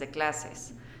paquetes de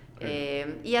clases.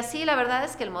 Y así la verdad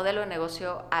es que el modelo de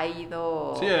negocio ha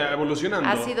ido... Sí, evolucionando.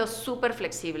 Ha sido súper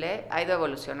flexible, ha ido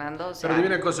evolucionando. O sea, pero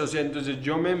dime una cosa, o sea, entonces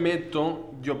yo me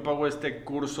meto, yo pago este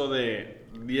curso de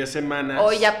 10 semanas.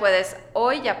 Hoy ya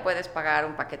puedes pagar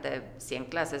un paquete de 100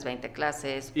 clases, 20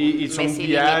 clases, y un son mes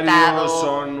diarios, ilimitado.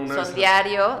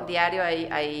 son diario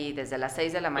ahí desde las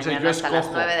 6 de la mañana, o sea, hasta las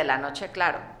 9 de la noche,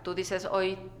 claro. Tú dices,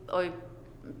 hoy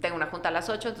tengo una junta a las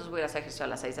 8, entonces voy a ir a hacer ejercicio a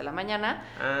las 6 de la mañana.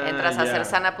 Entras a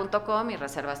sersana.com y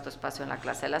reservas tu espacio en la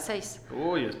clase de las 6.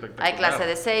 Uy, espectacular. Hay clase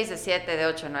de 6, de 7, de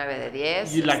 8, 9, de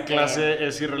 10. Y la clase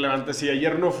es irrelevante. Si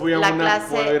ayer no fui a una,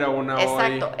 puedo ir a una hoy.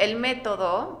 Exacto. El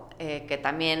método, que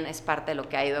también es parte de lo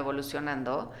que ha ido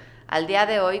evolucionando, al día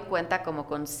de hoy cuenta como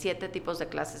con 7 tipos de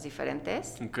clases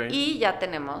diferentes. Y ya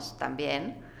tenemos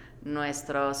también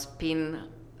nuestro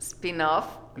spin-off,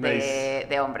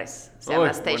 de hombres. Se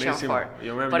llama Station buenísimo.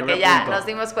 4. Porque ya nos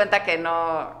dimos cuenta que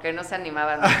no se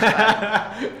animaban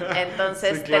mucho.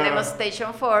 Entonces Sí, claro. tenemos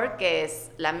Station 4, que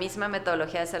es la misma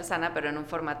metodología de Sersana, pero en un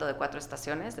formato de 4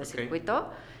 estaciones de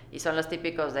circuito. Y son los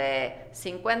típicos de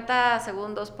 50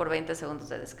 segundos por 20 segundos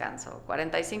de descanso,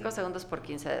 45 segundos por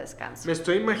 15 de descanso. Me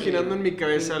estoy imaginando en mi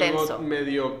cabeza intenso. algo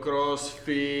medio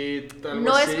CrossFit, algo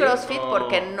No así, es CrossFit o-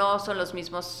 porque no son los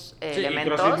mismos Sí,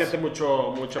 elementos. y CrossFit mete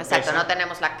mucho Exacto, peso. no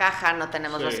tenemos la caja, no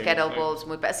tenemos Sí, los kettlebells.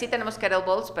 Sí tenemos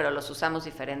kettlebells, pero los usamos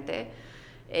diferente.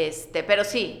 Pero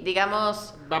sí,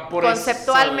 digamos, Va por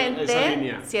conceptualmente esa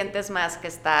línea. sientes más que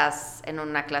estás en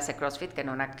una clase CrossFit que en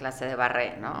una clase de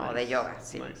barre, ¿no? Nice, O de yoga,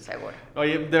 sí, nice. seguro.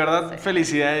 Oye, de verdad, Sí.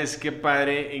 felicidades, qué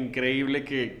padre, increíble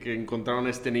que encontraron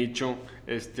este nicho,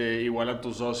 igual a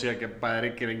tu socia, qué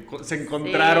padre que se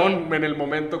encontraron Sí. en el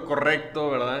momento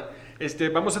correcto, ¿verdad?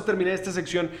 Vamos a terminar esta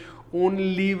sección, un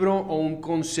libro o un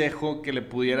consejo que le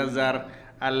pudieras dar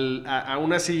a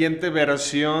una siguiente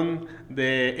versión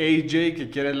de AJ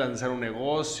que quiere lanzar un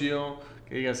negocio,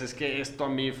 que digas, es que esto a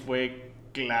mí fue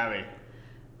clave.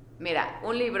 Mira,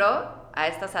 un libro a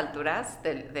estas alturas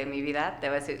de mi vida, te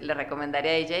voy a decir, le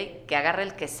recomendaría a AJ que agarre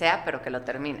el que sea, pero que lo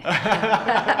termine. O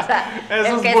sea,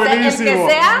 Eso es el buenísimo.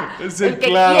 que sea, Sí, el que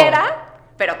claro. quiera,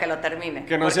 pero que lo termine.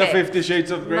 Que no Porque- sea 50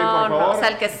 Shades of Grey, no, por favor. No, o sea,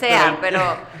 el que sea, pero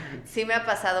sí me ha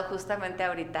pasado justamente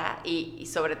ahorita y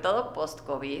sobre todo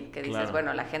post-COVID, que dices, Claro.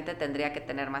 bueno, la gente tendría que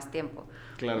tener más tiempo.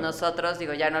 Claro. Nosotros,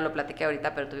 digo, ya no lo platiqué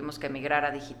ahorita, pero tuvimos que migrar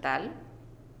a digital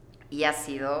y ha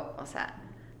sido, o sea,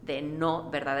 de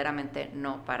verdaderamente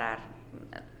no parar.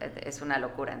 Es una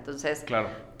locura. Entonces, Claro.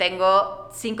 tengo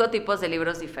 5 tipos de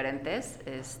libros diferentes.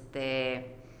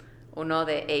 Uno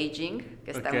de aging,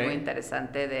 que está Ok. muy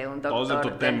interesante, de un Todos de tu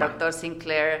doctor, del tema. doctor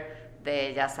Sinclair,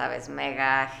 de, ya sabes,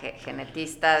 mega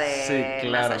genetista de Sí,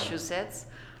 claro. Massachusetts.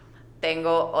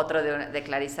 Tengo otro de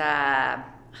Clarissa,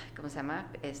 ¿cómo se llama?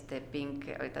 Pink,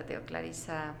 ahorita te digo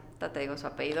Clarissa, ahorita te digo su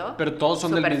apellido. Pero todos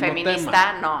son del mismo Superfeminista,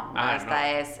 tema. no, Ah, esta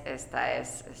es,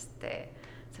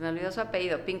 se me olvidó su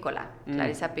apellido, Píncola,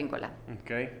 Clarissa Píncola.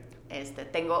 Ok.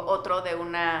 Tengo otro de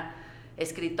una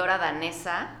escritora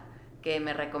danesa que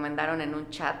me recomendaron en un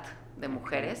chat de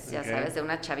mujeres, ya Ok. sabes, de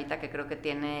una chavita que creo que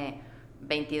tiene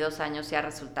 22 años y ha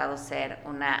resultado ser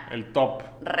una El top.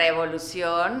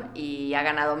 revolución y ha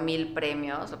ganado 1000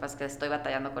 premios. Lo que pasa es que estoy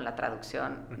batallando con la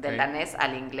traducción Ok. del danés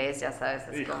al inglés, ya sabes,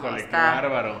 es como Híjole, qué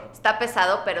bárbaro. está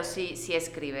pesado, pero sí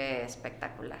escribe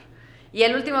espectacular. Y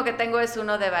el último que tengo es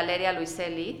uno de Valeria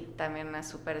Luiselli, también una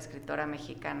súper escritora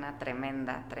mexicana,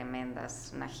 tremenda,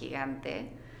 es una gigante,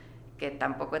 que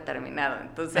tampoco he terminado.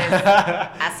 Entonces,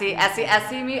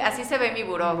 así se ve mi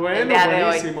buró el día de hoy.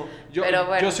 buenísimo. Pero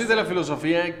bueno, Yo soy de la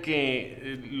filosofía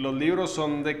que los libros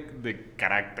son de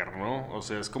carácter, ¿no? O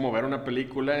sea, es como ver una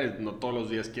película, no todos los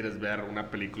días quieres ver una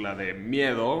película de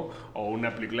miedo o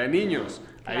una película de niños.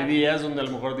 Claro. Hay días donde a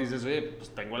lo mejor dices, oye,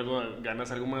 pues tengo ganas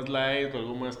algo más light o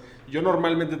algo más. Yo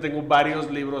normalmente tengo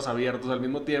varios libros abiertos al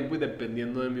mismo tiempo y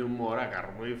dependiendo de mi humor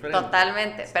agarro muy diferente.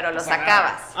 totalmente, pero los Pasa nada.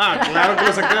 acabas. Ah, claro que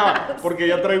los acaba, porque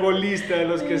ya traigo lista de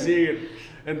los que siguen.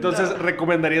 Entonces,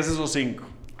 ¿recomendarías esos 5?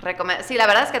 Sí, la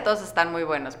verdad es que todos están muy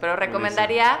buenos, pero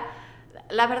recomendaría...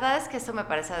 La verdad es que eso me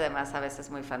parece además a veces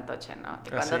muy fantoche, ¿no? Y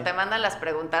cuando ¿sí? te mandan las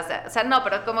preguntas, o sea, no,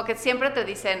 pero como que siempre te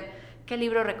dicen, ¿qué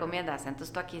libro recomiendas?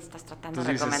 Entonces tú aquí estás tratando de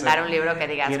Entonces dices, recomendar un libro que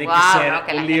digas, tiene wow, que ser ¿no?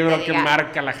 Que la un gente libro que diga,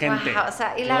 marca a la gente. "Wow", o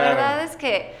sea, y la Claro. verdad es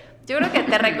que yo creo que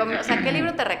te recomiendo, o sea, ¿qué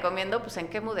libro te recomiendo? Pues en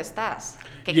qué mood estás,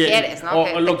 qué Y quieres, ¿no?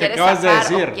 o lo que quieres acabas de zafar,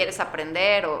 decir. o quieres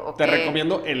aprender, o Te qué.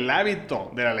 recomiendo el hábito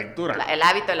de la lectura. El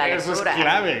hábito de la Eso lectura. es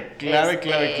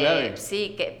clave.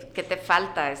 Sí, que te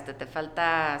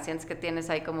falta, sientes que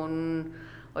tienes ahí como un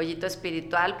hoyito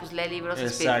espiritual, pues lee libros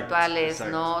Exacto, espirituales,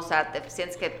 exacto. ¿no? O sea, te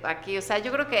sientes que aquí, o sea,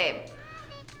 yo creo que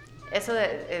eso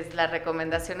es las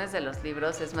recomendaciones de los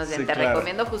libros, es más bien, Sí, te claro.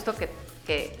 recomiendo justo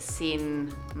que sin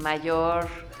mayor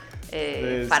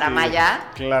paramaya,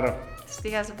 Claro.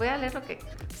 digas, voy a leer lo que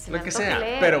se Lo me que antoje sea,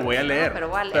 leer, pero voy a ¿no? leer, pero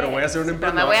voy a leer. pero voy a ser un Sí, pero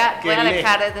emprendedor voy a que lee.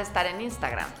 dejar de estar en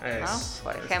Instagram, ¿no?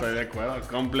 Por ejemplo. Estoy de acuerdo,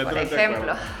 completamente Por de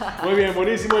ejemplo. acuerdo. Muy bien,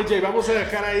 buenísimo, AJ. Vamos a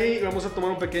dejar ahí, vamos a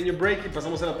tomar un pequeño break y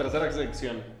pasamos a la tercera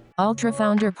sección. Ultra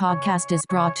Founder Podcast is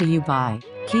brought to you by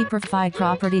Keeperfy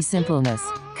Property Simpleness,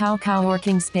 Cow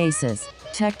Working Spaces,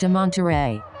 Tech de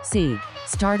Monterrey, Seed,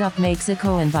 Startup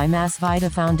Mexico, and by Mass Vita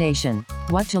Foundation.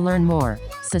 What to learn more?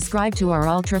 Subscribe to our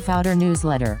Ultra Founder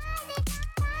newsletter.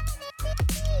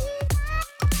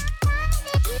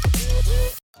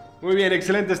 Muy bien,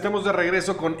 excelente. Estamos de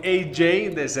regreso con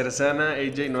AJ de Sersana.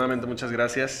 AJ, nuevamente muchas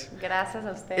gracias. Gracias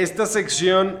a ustedes. Esta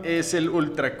sección es el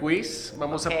Ultra Quiz.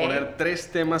 Vamos Ok. a poner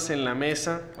 3 temas en la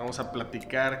mesa. Vamos a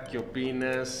platicar qué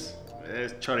opinas,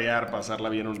 es chorear, pasarla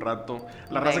bien un rato.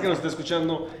 La raza que nos está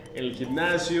escuchando en el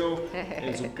gimnasio,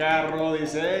 en su carro,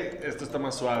 dice, hey, esto está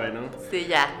más suave, ¿no? Sí,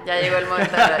 ya llegó el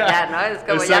momento, ya, ¿no? Es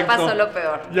como, Exacto. ya pasó lo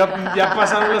peor. Ya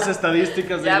pasaron las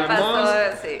estadísticas de Ya Elon pasó,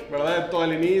 Musk, sí. ¿verdad? De todo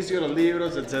el inicio, los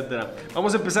libros, etc.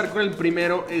 Vamos a empezar con el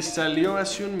primero. Salió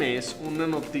hace un mes una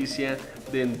noticia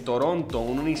de en Toronto,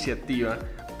 una iniciativa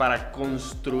para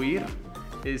construir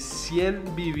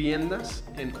 100 viviendas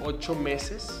en 8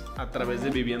 meses a través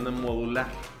de vivienda modular.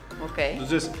 Ok.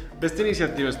 Entonces, esta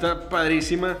iniciativa está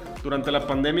padrísima. Durante la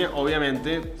pandemia,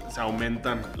 obviamente, se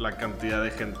aumentan la cantidad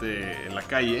de gente en la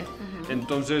calle.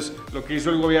 Entonces, lo que hizo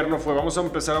el gobierno fue, vamos a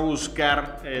empezar a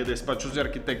buscar despachos de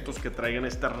arquitectos que traigan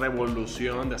esta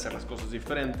revolución de hacer las cosas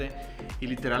diferente. Y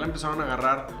literal empezaron a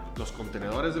agarrar los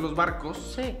contenedores de los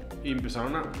barcos. Sí. Y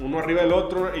empezaron uno arriba del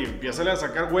otro y empiezan a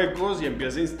sacar huecos y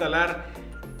empieza a instalar.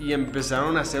 Y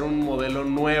empezaron a hacer un modelo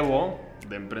nuevo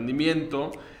de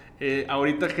emprendimiento.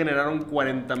 Ahorita generaron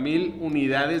 40,000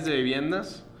 unidades de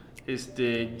viviendas.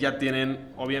 Ya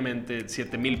tienen obviamente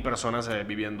 7,000 personas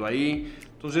viviendo ahí.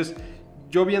 Entonces,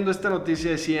 yo viendo esta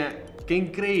noticia decía, qué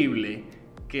increíble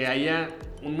que haya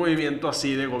un movimiento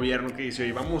así de gobierno que dice,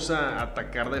 oye, vamos a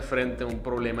atacar de frente un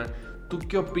problema. ¿Tú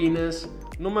qué opinas,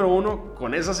 número uno,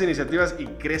 con esas iniciativas y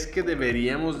crees que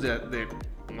deberíamos de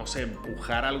no sé,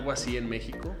 empujar algo así en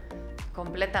México?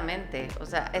 Completamente. O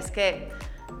sea, es que,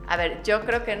 a ver, yo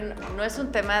creo que no es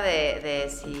un tema de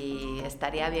si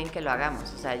estaría bien que lo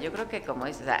hagamos. O sea, yo creo que, como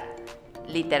dices, o sea,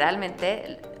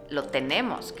 literalmente lo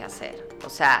tenemos que hacer. O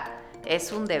sea,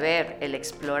 es un deber el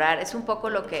explorar. Es un poco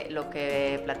lo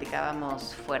que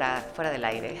platicábamos fuera del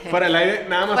aire. Fuera del aire,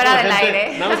 nada más fuera con del la gente,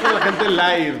 aire. nada más con la gente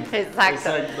live.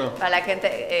 Exacto. Para la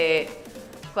gente,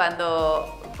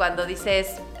 cuando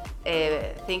dices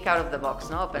think out of the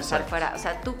box, ¿no? Pensar fuera. O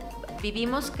sea,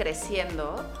 vivimos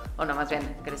creciendo, o no, más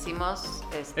bien, crecimos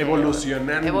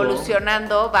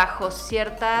evolucionando bajo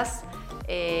ciertas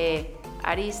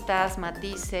aristas,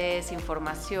 matices,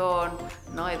 información,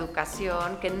 ¿no?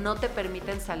 Educación, que no te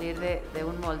permiten salir de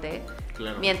un molde.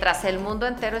 Claro. Mientras el mundo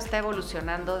entero está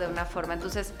evolucionando de una forma.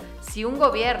 Entonces, si un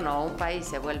gobierno o un país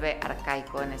se vuelve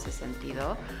arcaico en ese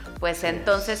sentido, pues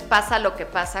entonces pasa lo que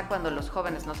pasa cuando los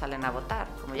jóvenes no salen a votar,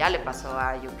 como ya le pasó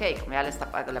a UK, como ya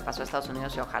le pasó a Estados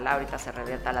Unidos, y ojalá ahorita se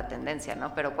revierta la tendencia,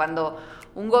 ¿no? Pero cuando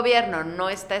un gobierno no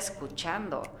está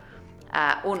escuchando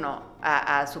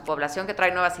a su población, que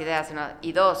trae nuevas ideas,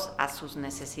 y dos, a sus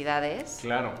necesidades.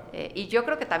 Claro. Y yo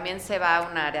creo que también se va a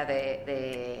un área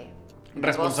de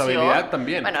responsabilidad negocio.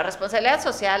 También. Bueno, responsabilidad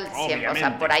social siempre, o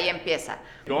sea, por ahí empieza.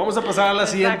 Lo vamos a pasar a la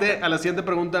siguiente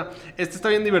pregunta. Esta está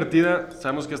bien divertida.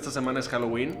 Sabemos que esta semana es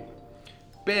Halloween,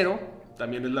 pero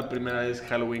también es la primera vez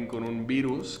Halloween con un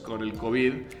virus, con el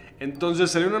COVID. Entonces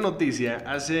salió una noticia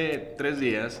hace 3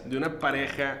 días de una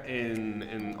pareja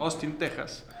en Austin,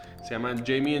 Texas. Se llaman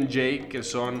Jamie and Jay, que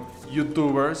son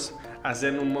youtubers,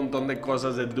 hacen un montón de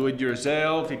cosas de do it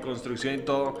yourself y construcción y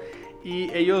todo.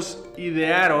 Y ellos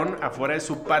idearon afuera de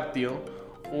su patio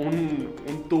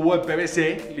un tubo de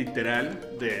PVC,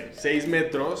 literal, de 6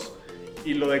 metros,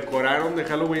 y lo decoraron de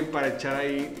Halloween para echar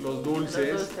ahí los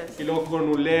dulces. Y luego con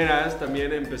huleras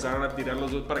también empezaron a tirar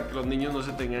los dulces para que los niños no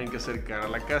se tengan que acercar a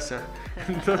la casa.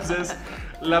 Entonces,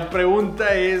 la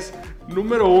pregunta es,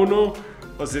 número uno,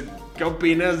 o sea, ¿qué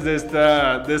opinas de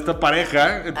esta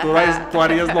pareja? ¿Tú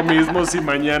harías lo mismo si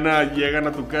mañana llegan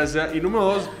a tu casa? Y número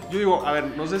 2, yo digo, a ver,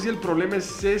 no sé si el problema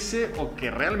es ese o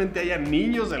que realmente haya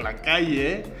niños en la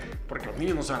calle, porque los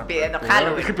niños no saben pidiendo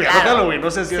Halloween. Pidiendo Halloween,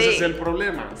 no sé si ese es el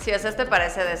problema. Sí, o sea, este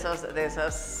parece de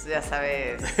esos, ya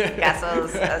sabes,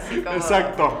 casos así como...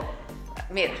 Exacto.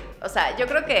 Mira, o sea, yo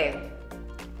creo que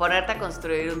ponerte a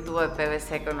construir un tubo de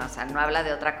PVC o sea, no habla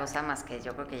de otra cosa más que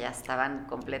yo creo que ya estaban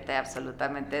completamente,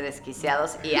 absolutamente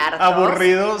desquiciados y hartos.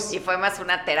 Aburridos. Y fue más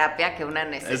una terapia que una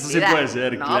necesidad. Eso sí puede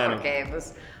ser, ¿no? claro. Porque,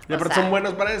 pues, pero son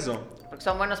buenos para eso. Porque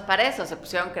son buenos para eso, se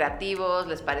pusieron creativos,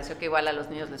 les pareció que igual a los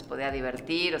niños les podía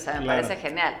divertir, o sea, me parece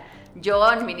genial.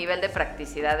 Yo, en mi nivel de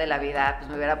practicidad de la vida, pues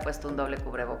me hubiera puesto un doble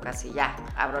cubrebocas y ya,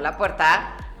 abro la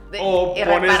puerta y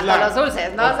reparto los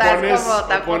dulces, ¿no? O sea, es como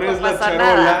tampoco pones pasa la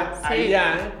charola nada.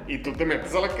 allá y tú te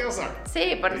metes a la casa.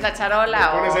 Sí, pones la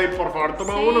charola te pones ahí, por favor,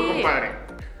 toma uno,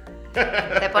 compadre.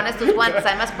 Te pones tus guantes,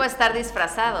 además puedes estar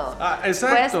disfrazado.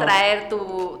 Exacto. Puedes traer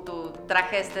tu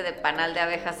traje de panal de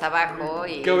abejas abajo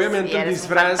y que obviamente el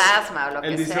disfraz, fantasma o lo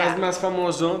el que disfraz sea. Más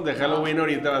famoso de Halloween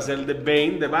ahorita va a ser el de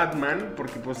Bane, de Batman,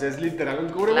 porque pues es literal un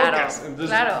cubrebocas.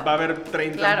 Entonces va a haber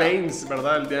 30 Banes,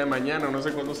 ¿verdad? El día de mañana, no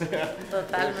sé cuándo sea.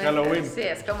 Totalmente. Halloween. Sí,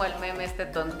 es como el meme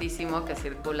tontísimo que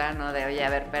circula, ¿no? De, oye, a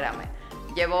ver, espérame.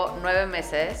 Llevo 9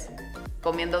 meses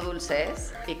comiendo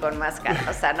dulces y con máscara.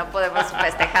 O sea, no podemos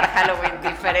festejar Halloween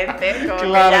diferente. Como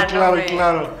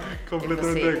Claro. Completamente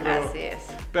pues sí, de acuerdo. así es.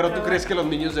 ¿Pero tú crees que los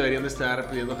niños deberían de estar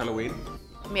pidiendo Halloween?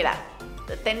 Mira,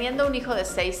 teniendo un hijo de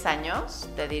 6 años,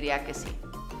 te diría que sí.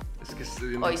 Es que es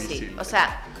bien Hoy difícil. sí. O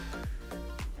sea,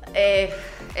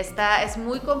 es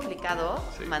muy complicado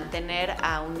mantener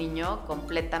a un niño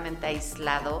completamente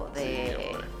aislado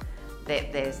de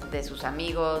sus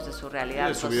amigos, de su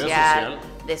realidad social,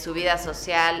 de su vida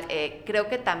social. Creo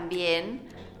que también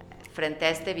frente a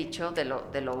este bicho, de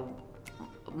lo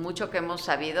mucho que hemos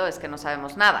sabido es que no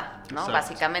sabemos nada, ¿no? Exacto.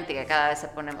 Básicamente, que cada vez se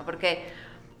pone... Porque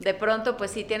de pronto,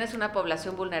 pues sí tienes una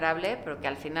población vulnerable, pero que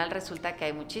al final resulta que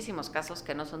hay muchísimos casos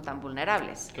que no son tan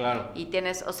vulnerables. Claro. Y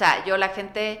tienes, o sea, yo la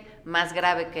gente más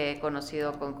grave que he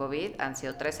conocido con COVID han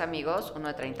sido 3 amigos, uno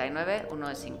de 39, uno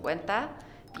de 50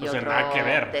 y O sea, otro nada que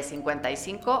ver. de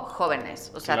 55,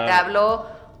 jóvenes. O sea, Claro. te hablo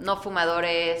no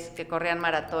fumadores, que corrían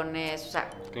maratones, o sea,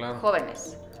 Claro.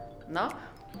 jóvenes, ¿no?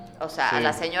 O sea, Sí. a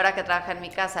la señora que trabaja en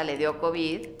mi casa le dio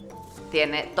COVID,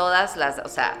 tiene todas las, o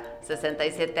sea,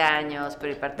 67 años,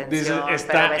 pero hipertensión, Dice,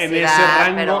 está pero en obesidad, ese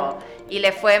rango. pero... Y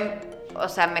le fue, o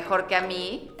sea, mejor que a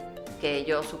mí, que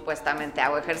yo supuestamente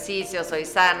hago ejercicio, soy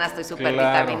sana, estoy súper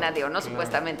Claro, vitamina, digo, no claro.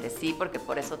 supuestamente, sí, porque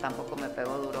por eso tampoco me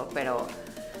pegó duro, pero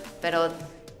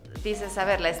dices, a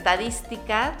ver, la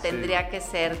estadística tendría que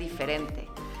ser diferente.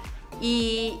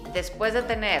 Y después de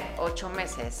tener 8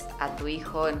 meses a tu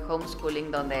hijo en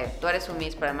homeschooling, donde tú eres su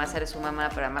miss, pero además eres su mamá,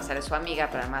 pero además eres su amiga,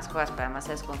 pero además juegas, pero además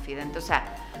eres confidente, o sea,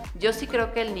 yo sí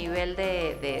creo que el nivel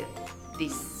de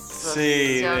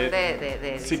disociación,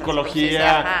 de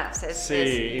psicología, ajá,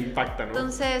 impacta, ¿no?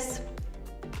 Entonces,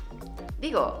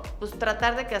 digo, pues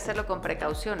tratar de que hacerlo con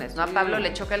precauciones, ¿no? A Pablo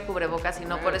le choca el cubrebocas y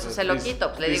no por eso se lo quito,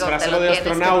 pues le digo, te disfrazalo lo de tienes que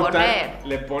astronauta, poner.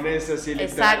 le pones así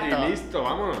literal Exacto. y listo,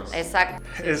 vámonos. Exacto.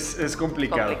 Es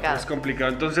complicado, es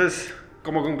complicado. Entonces,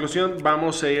 como conclusión,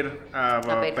 vamos a ir a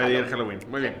pedir Halloween.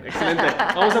 Muy bien, excelente.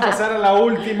 Vamos a pasar a la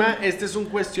última. Este es un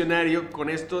cuestionario. Con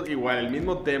esto, igual, el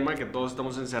mismo tema, que todos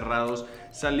estamos encerrados.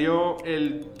 Salió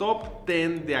el top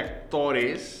 10 de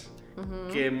actores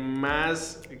que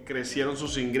más crecieron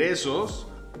sus ingresos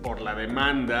por la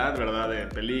demanda, ¿verdad? De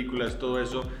películas, todo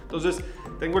eso. Entonces,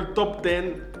 tengo el top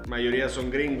 10, mayoría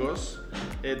son gringos.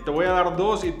 Te voy a dar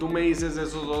 2 y tú me dices de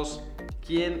esos 2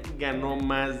 quién ganó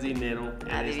más dinero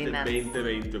en este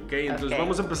 2020, ¿ok? Entonces,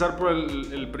 vamos a empezar por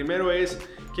el primero es,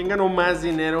 ¿quién ganó más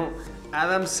dinero?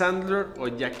 ¿Adam Sandler o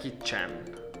Jackie Chan?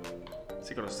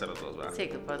 Sí conoces a los dos, ¿verdad? Sí,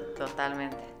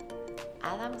 totalmente.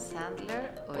 ¿Adam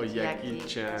Sandler o Jackie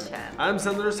Chan? Adam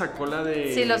Sandler sacó la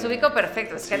de... Sí, los ubico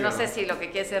perfecto. Es que Sí, no ¿no? sé si lo que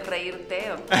quieres es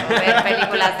reírte o ver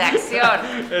películas de acción.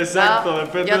 Exacto, ¿no?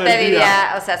 depende Yo del te día.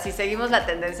 diría, o sea, si seguimos la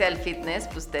tendencia del fitness,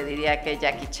 pues te diría que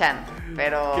Jackie Chan,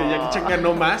 pero... ¿Que Jackie Chan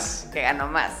ganó más? Que ganó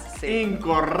más, sí.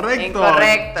 Incorrecto.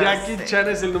 Jackie sí. Chan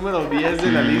es el número 10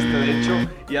 de la lista, de hecho,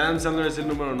 y Adam Sandler es el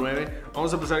número 9.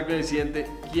 Vamos a pasar con el siguiente.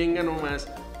 ¿Quién ganó más?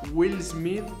 ¿Will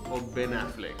Smith o Ben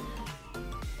Affleck?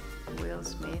 Will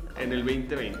Smith. En el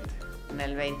 2020. En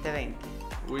el 2020.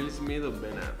 ¿Will Smith o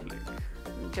Ben Affleck?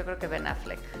 Yo creo que Ben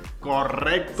Affleck.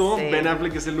 Correcto. Sí. Ben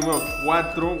Affleck es el número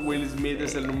 4. Will Smith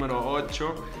es el número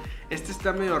 8. Esta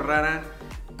está medio rara.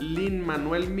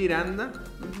 Lin-Manuel Miranda.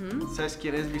 ¿Sabes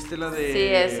quién es? ¿Viste la de...? Sí,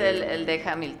 es el de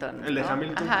Hamilton. El de ¿no?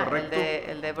 Hamilton, Ajá, correcto.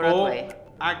 El de Broadway.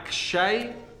 O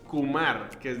Akshay Kumar,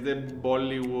 que es de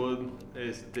Bollywood.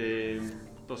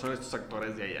 Pues son estos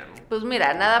actores de allá, ¿no? Pues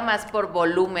mira, nada más por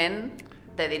volumen,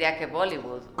 te diría que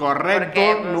Bollywood. Correcto,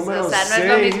 porque, pues, número 6. O sea, no es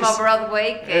lo mismo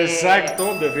Broadway que...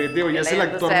 Exacto, definitivo. que Ya es la el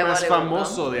actor industria de más Bollywood,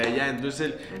 famoso ¿no? de allá.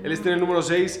 Entonces, él está en el número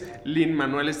 6.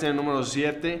 Lin-Manuel está en el número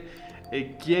 7.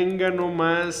 ¿Quién ganó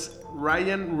más?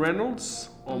 ¿Ryan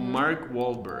Reynolds o Mark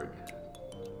Wahlberg?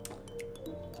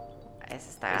 Esa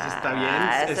está bien.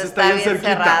 esa Esa está bien cerquita.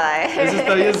 cerrada, ¿eh? Esa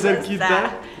está bien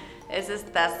cerquita. Esa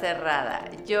está cerrada.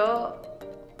 Yo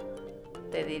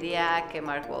te diría que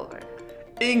Mark Wahlberg.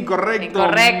 Incorrecto.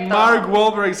 Incorrecto. Mark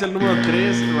Wahlberg es el número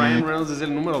 3. Ryan Reynolds es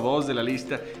el número 2 de la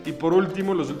lista. Y por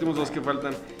último, los últimos 2 que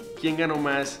faltan. ¿Quién ganó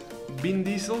más? ¿Vin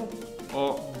Diesel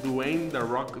o Dwayne The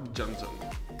Rock Johnson?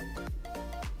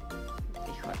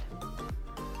 Híjole.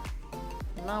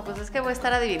 No, pues es que voy a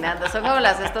estar adivinando. Son como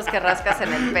estos que rascas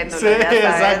en el péndulo. Sí, ya sabes.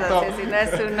 exacto. Así, si no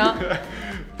es uno.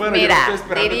 Bueno, Mira, yo no estoy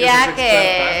esperando diría seas que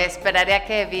experta. esperaría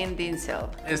que Vin Diesel.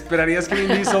 Esperarías que Vin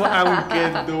Diesel,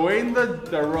 aunque Dwayne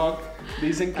The Rock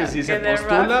dicen que si se The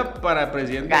postula para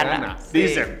presidente gana. Sí.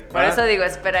 Dicen. Por ¿verdad? eso digo,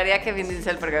 esperaría que Vin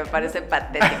Diesel porque me parece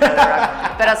patético The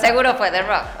Rock. Pero seguro fue The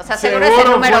Rock. O sea, seguro es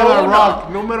el número fue The 1. Rock.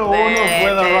 Número 1 fue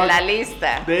The de Rock. la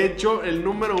lista. De hecho, el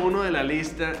número 1 de la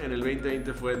lista en el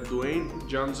 2020 fue Dwayne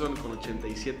Johnson con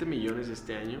 87 millones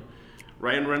este año.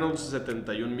 Ryan Reynolds,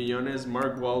 71 millones.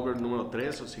 Mark Wahlberg, número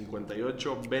 3, o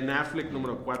 58. Ben Affleck,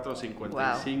 número 4,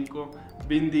 55. Wow.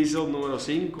 Vin Diesel, número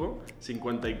 5,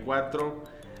 54.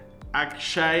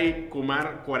 Akshay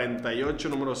Kumar, 48,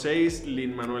 número 6.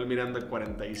 Lin-Manuel Miranda,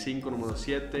 45, número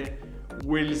 7.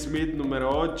 Will Smith, número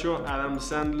 8. Adam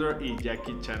Sandler y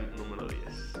Jackie Chan, número 10.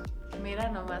 Mira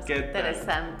nomás, qué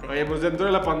interesante. Oye, pues dentro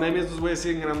de la pandemia estos güeyes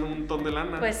siguen ganando un montón de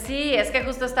lana. Pues sí, es que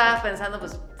justo estaba pensando,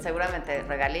 pues seguramente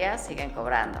regalías siguen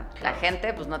cobrando. La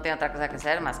gente pues no tiene otra cosa que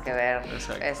hacer más que ver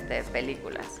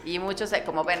películas. Y muchos,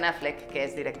 como Ben Affleck, que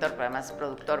es director, pero además es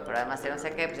productor, pero además no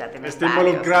sé qué, pues ya tiene está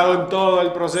involucrado, ¿no?, en todo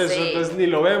el proceso, sí. Entonces ni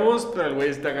lo vemos, pero el güey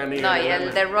está ganando. No, y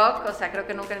el The Rock, o sea, creo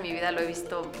que nunca en mi vida lo he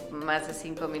visto más de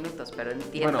 5 minutos, pero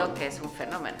entiendo que es un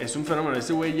fenómeno. Es un fenómeno.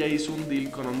 Ese güey ya hizo un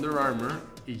deal con Under Armour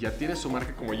y ya tiene su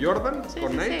marca como Jordan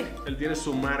con Nike. Sí. Él tiene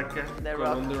su marca The con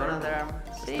Rock, Under Armour.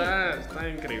 Sí. Está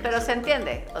increíble. Pero se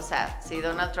entiende, o sea, si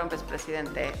Donald Trump es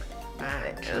presidente,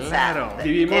 claro. O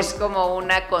sea, es como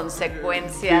una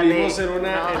consecuencia vivimos en un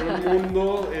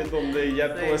mundo donde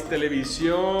ya todo es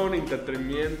televisión,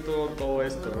 entretenimiento, todo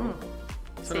esto, ¿no?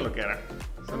 Eso es lo que era.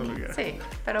 Sí,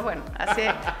 pero bueno, así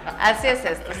es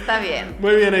esto, está bien.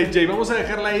 Muy bien, AJ, vamos a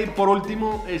dejarla ahí. Por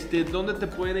último, ¿dónde te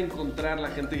pueden encontrar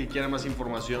la gente que quiera más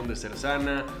información de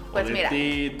Sersana, pues o de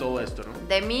ti, todo esto, ¿no?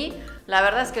 De mí, la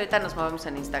verdad es que ahorita nos movemos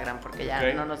en Instagram porque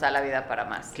ya no nos da la vida para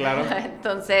más. Claro.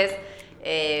 Entonces,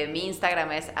 mi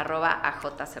Instagram es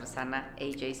 @AJSersana,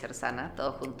 AJ Sersana,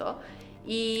 todo junto.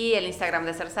 Y el Instagram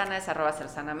de Sersana es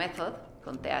 @SersanaMethod,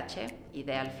 con TH y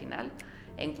D al final.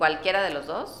 En cualquiera de los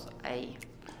dos, ahí.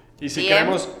 Y si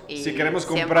queremos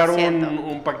comprar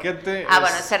un paquete... bueno,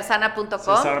 es sersana.com.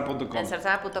 Sersana.com. En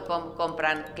sersana.com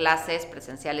compran clases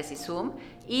presenciales y Zoom.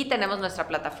 Y tenemos nuestra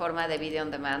plataforma de video on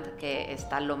demand que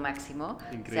está lo máximo.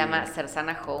 Increíble. Se llama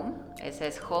Sersana Home. Ese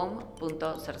es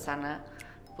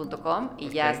home.sersana.com. Y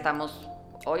ya estamos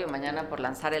hoy o mañana por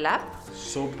lanzar el app.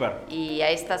 Súper. Y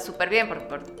ahí está súper bien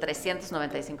por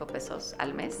 395 pesos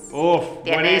al mes. ¡Uf!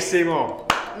 Buenísimo.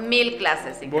 1000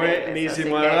 clases increíbles.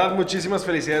 Buenísimo, de verdad, muchísimas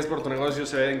felicidades por tu negocio,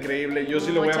 se ve increíble. Yo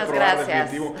sí lo voy a probar,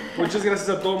 definitivo. Muchas gracias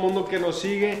a todo el mundo que nos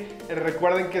sigue.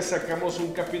 Recuerden que sacamos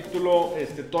un capítulo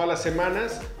todas las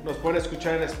semanas. Nos pueden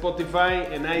escuchar en Spotify,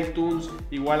 en iTunes,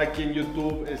 igual aquí en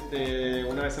YouTube,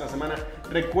 una vez a la semana.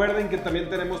 Recuerden que también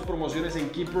tenemos promociones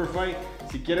en Keeperify.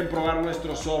 Si quieren probar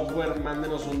nuestro software,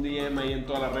 mándenos un DM ahí en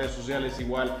todas las redes sociales,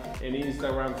 igual en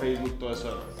Instagram, Facebook, todo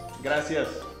eso. Gracias.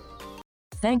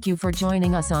 Thank you for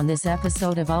joining us on this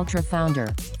episode of Ultra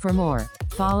Founder. For more,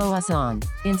 follow us on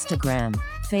Instagram,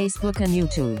 Facebook, and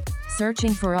YouTube,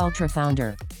 searching for Ultra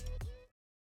Founder.